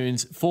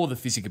iTunes for the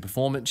Physical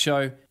Performance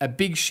Show. A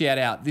big shout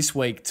out this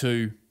week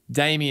to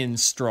Damien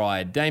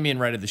Stride. Damien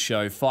rated the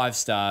show 5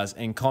 stars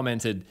and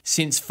commented,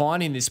 "Since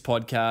finding this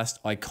podcast,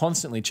 I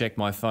constantly check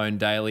my phone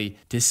daily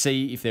to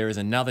see if there is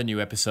another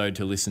new episode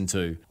to listen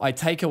to. I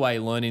take away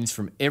learnings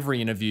from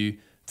every interview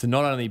to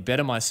not only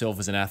better myself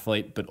as an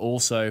athlete, but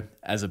also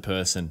as a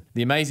person.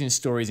 The amazing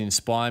stories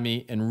inspire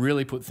me and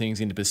really put things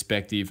into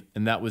perspective,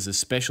 and that was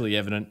especially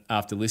evident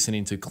after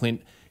listening to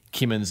Clint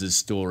Kimmins'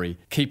 story.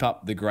 Keep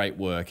up the great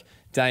work."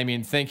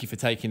 Damien, thank you for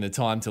taking the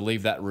time to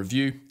leave that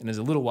review, and as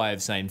a little way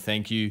of saying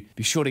thank you,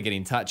 be sure to get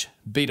in touch,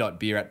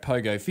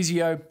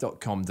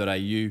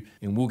 b.beer@pogophysio.com.au,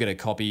 and we'll get a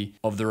copy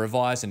of the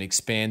revised and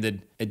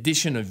expanded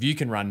edition of You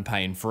Can Run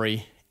Pain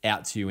Free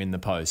out to you in the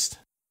post.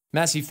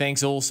 Massive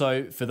thanks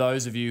also for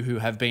those of you who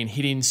have been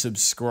hitting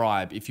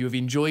subscribe. If you have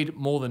enjoyed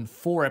more than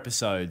 4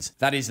 episodes,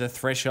 that is the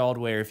threshold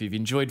where if you've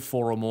enjoyed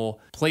 4 or more,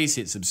 please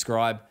hit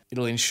subscribe.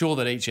 It'll ensure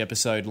that each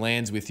episode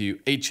lands with you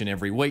each and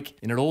every week,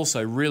 and it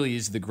also really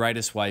is the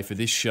greatest way for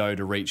this show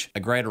to reach a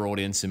greater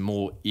audience and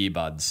more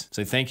earbuds.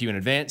 So thank you in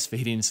advance for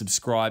hitting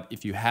subscribe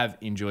if you have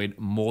enjoyed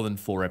more than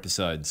 4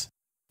 episodes.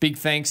 Big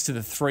thanks to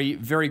the 3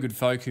 very good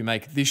folk who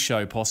make this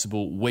show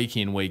possible week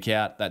in, week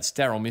out. That's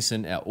Daryl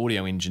Misson, our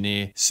audio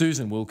engineer,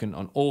 Susan Wilkin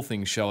on all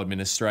things show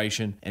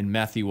administration, and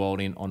Matthew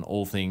Walding on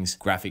all things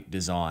graphic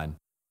design.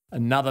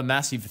 Another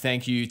massive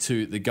thank you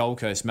to the Gold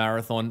Coast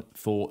Marathon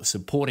for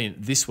supporting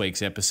this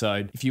week's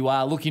episode. If you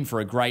are looking for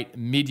a great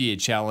mid-year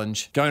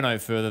challenge, go no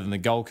further than the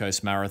Gold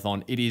Coast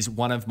Marathon. It is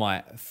one of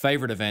my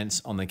favourite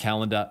events on the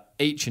calendar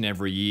each and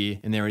every year,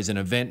 and there is an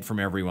event from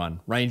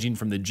everyone, ranging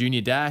from the junior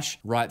dash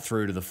right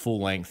through to the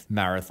full-length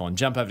marathon.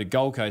 Jump over to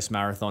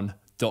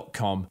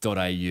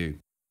goldcoastmarathon.com.au.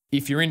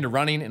 If you're into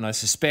running, and I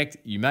suspect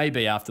you may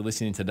be after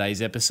listening to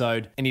today's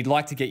episode, and you'd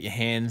like to get your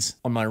hands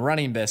on my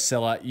running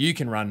bestseller, You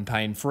Can Run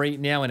Pain-Free,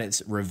 now in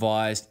its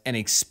revised and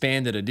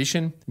expanded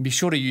edition, be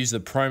sure to use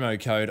the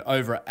promo code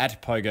over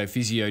at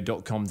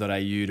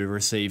pogophysio.com.au to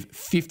receive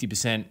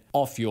 50%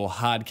 off your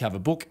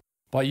hardcover book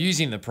by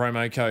using the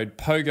promo code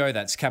POGO,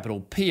 that's capital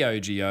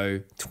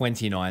POGO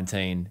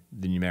 2019,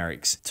 the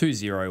numerics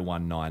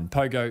 2019,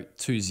 POGO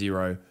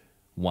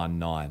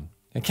 2019.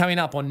 And coming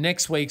up on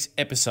next week's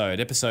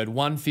episode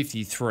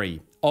 153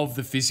 of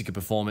the Physical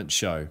Performance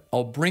Show,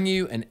 I'll bring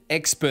you an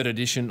expert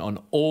edition on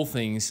all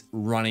things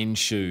running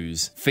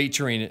shoes,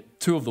 featuring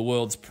two of the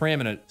world's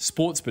preeminent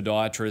sports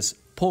podiatrists,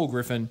 Paul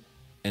Griffin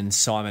and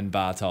Simon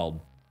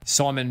Barthold.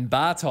 Simon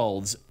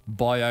Barthold's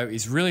bio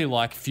is really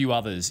like few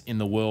others in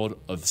the world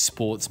of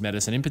sports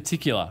medicine, in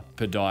particular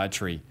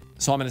podiatry.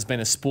 Simon has been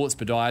a sports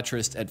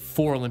podiatrist at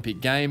 4 Olympic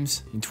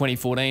Games. In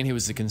 2014, he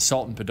was the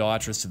consultant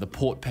podiatrist to the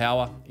Port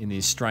Power in the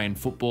Australian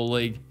Football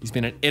League. He's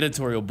been an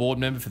editorial board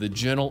member for the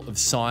Journal of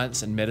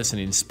Science and Medicine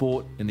in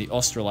Sport and the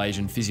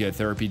Australasian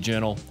Physiotherapy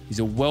Journal. He's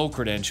a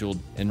well-credentialed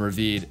and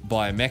revered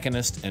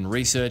biomechanist and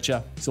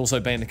researcher. He's also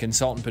been the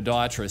consultant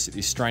podiatrist at the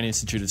Australian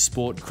Institute of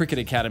Sport, Cricket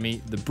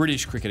Academy, the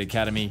British Cricket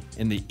Academy,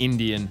 and the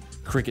Indian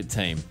cricket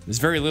team. There's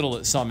very little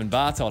that Simon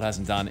Barthold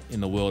hasn't done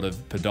in the world of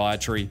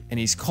podiatry, and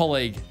his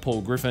colleague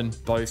Paul Griffin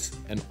both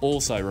an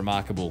also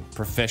remarkable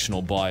professional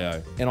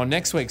bio. And on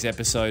next week's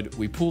episode,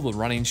 we pull the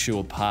running shoe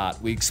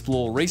apart. We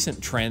explore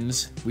recent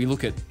trends. We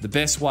look at the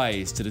best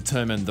ways to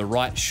determine the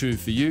right shoe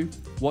for you,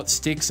 what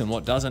sticks and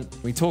what doesn't.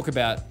 We talk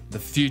about the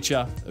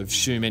future of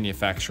shoe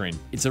manufacturing.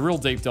 It's a real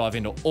deep dive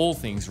into all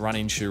things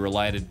running shoe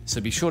related, so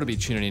be sure to be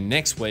tuning in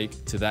next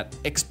week to that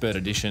expert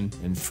edition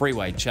and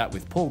three-way chat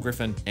with Paul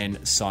Griffin and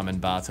Simon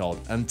Barthold.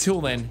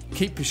 Until then,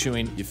 keep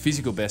pursuing your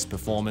physical best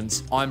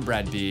performance. I'm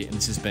Brad Beer, and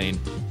this has been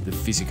the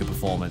Physical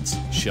Performance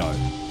Show.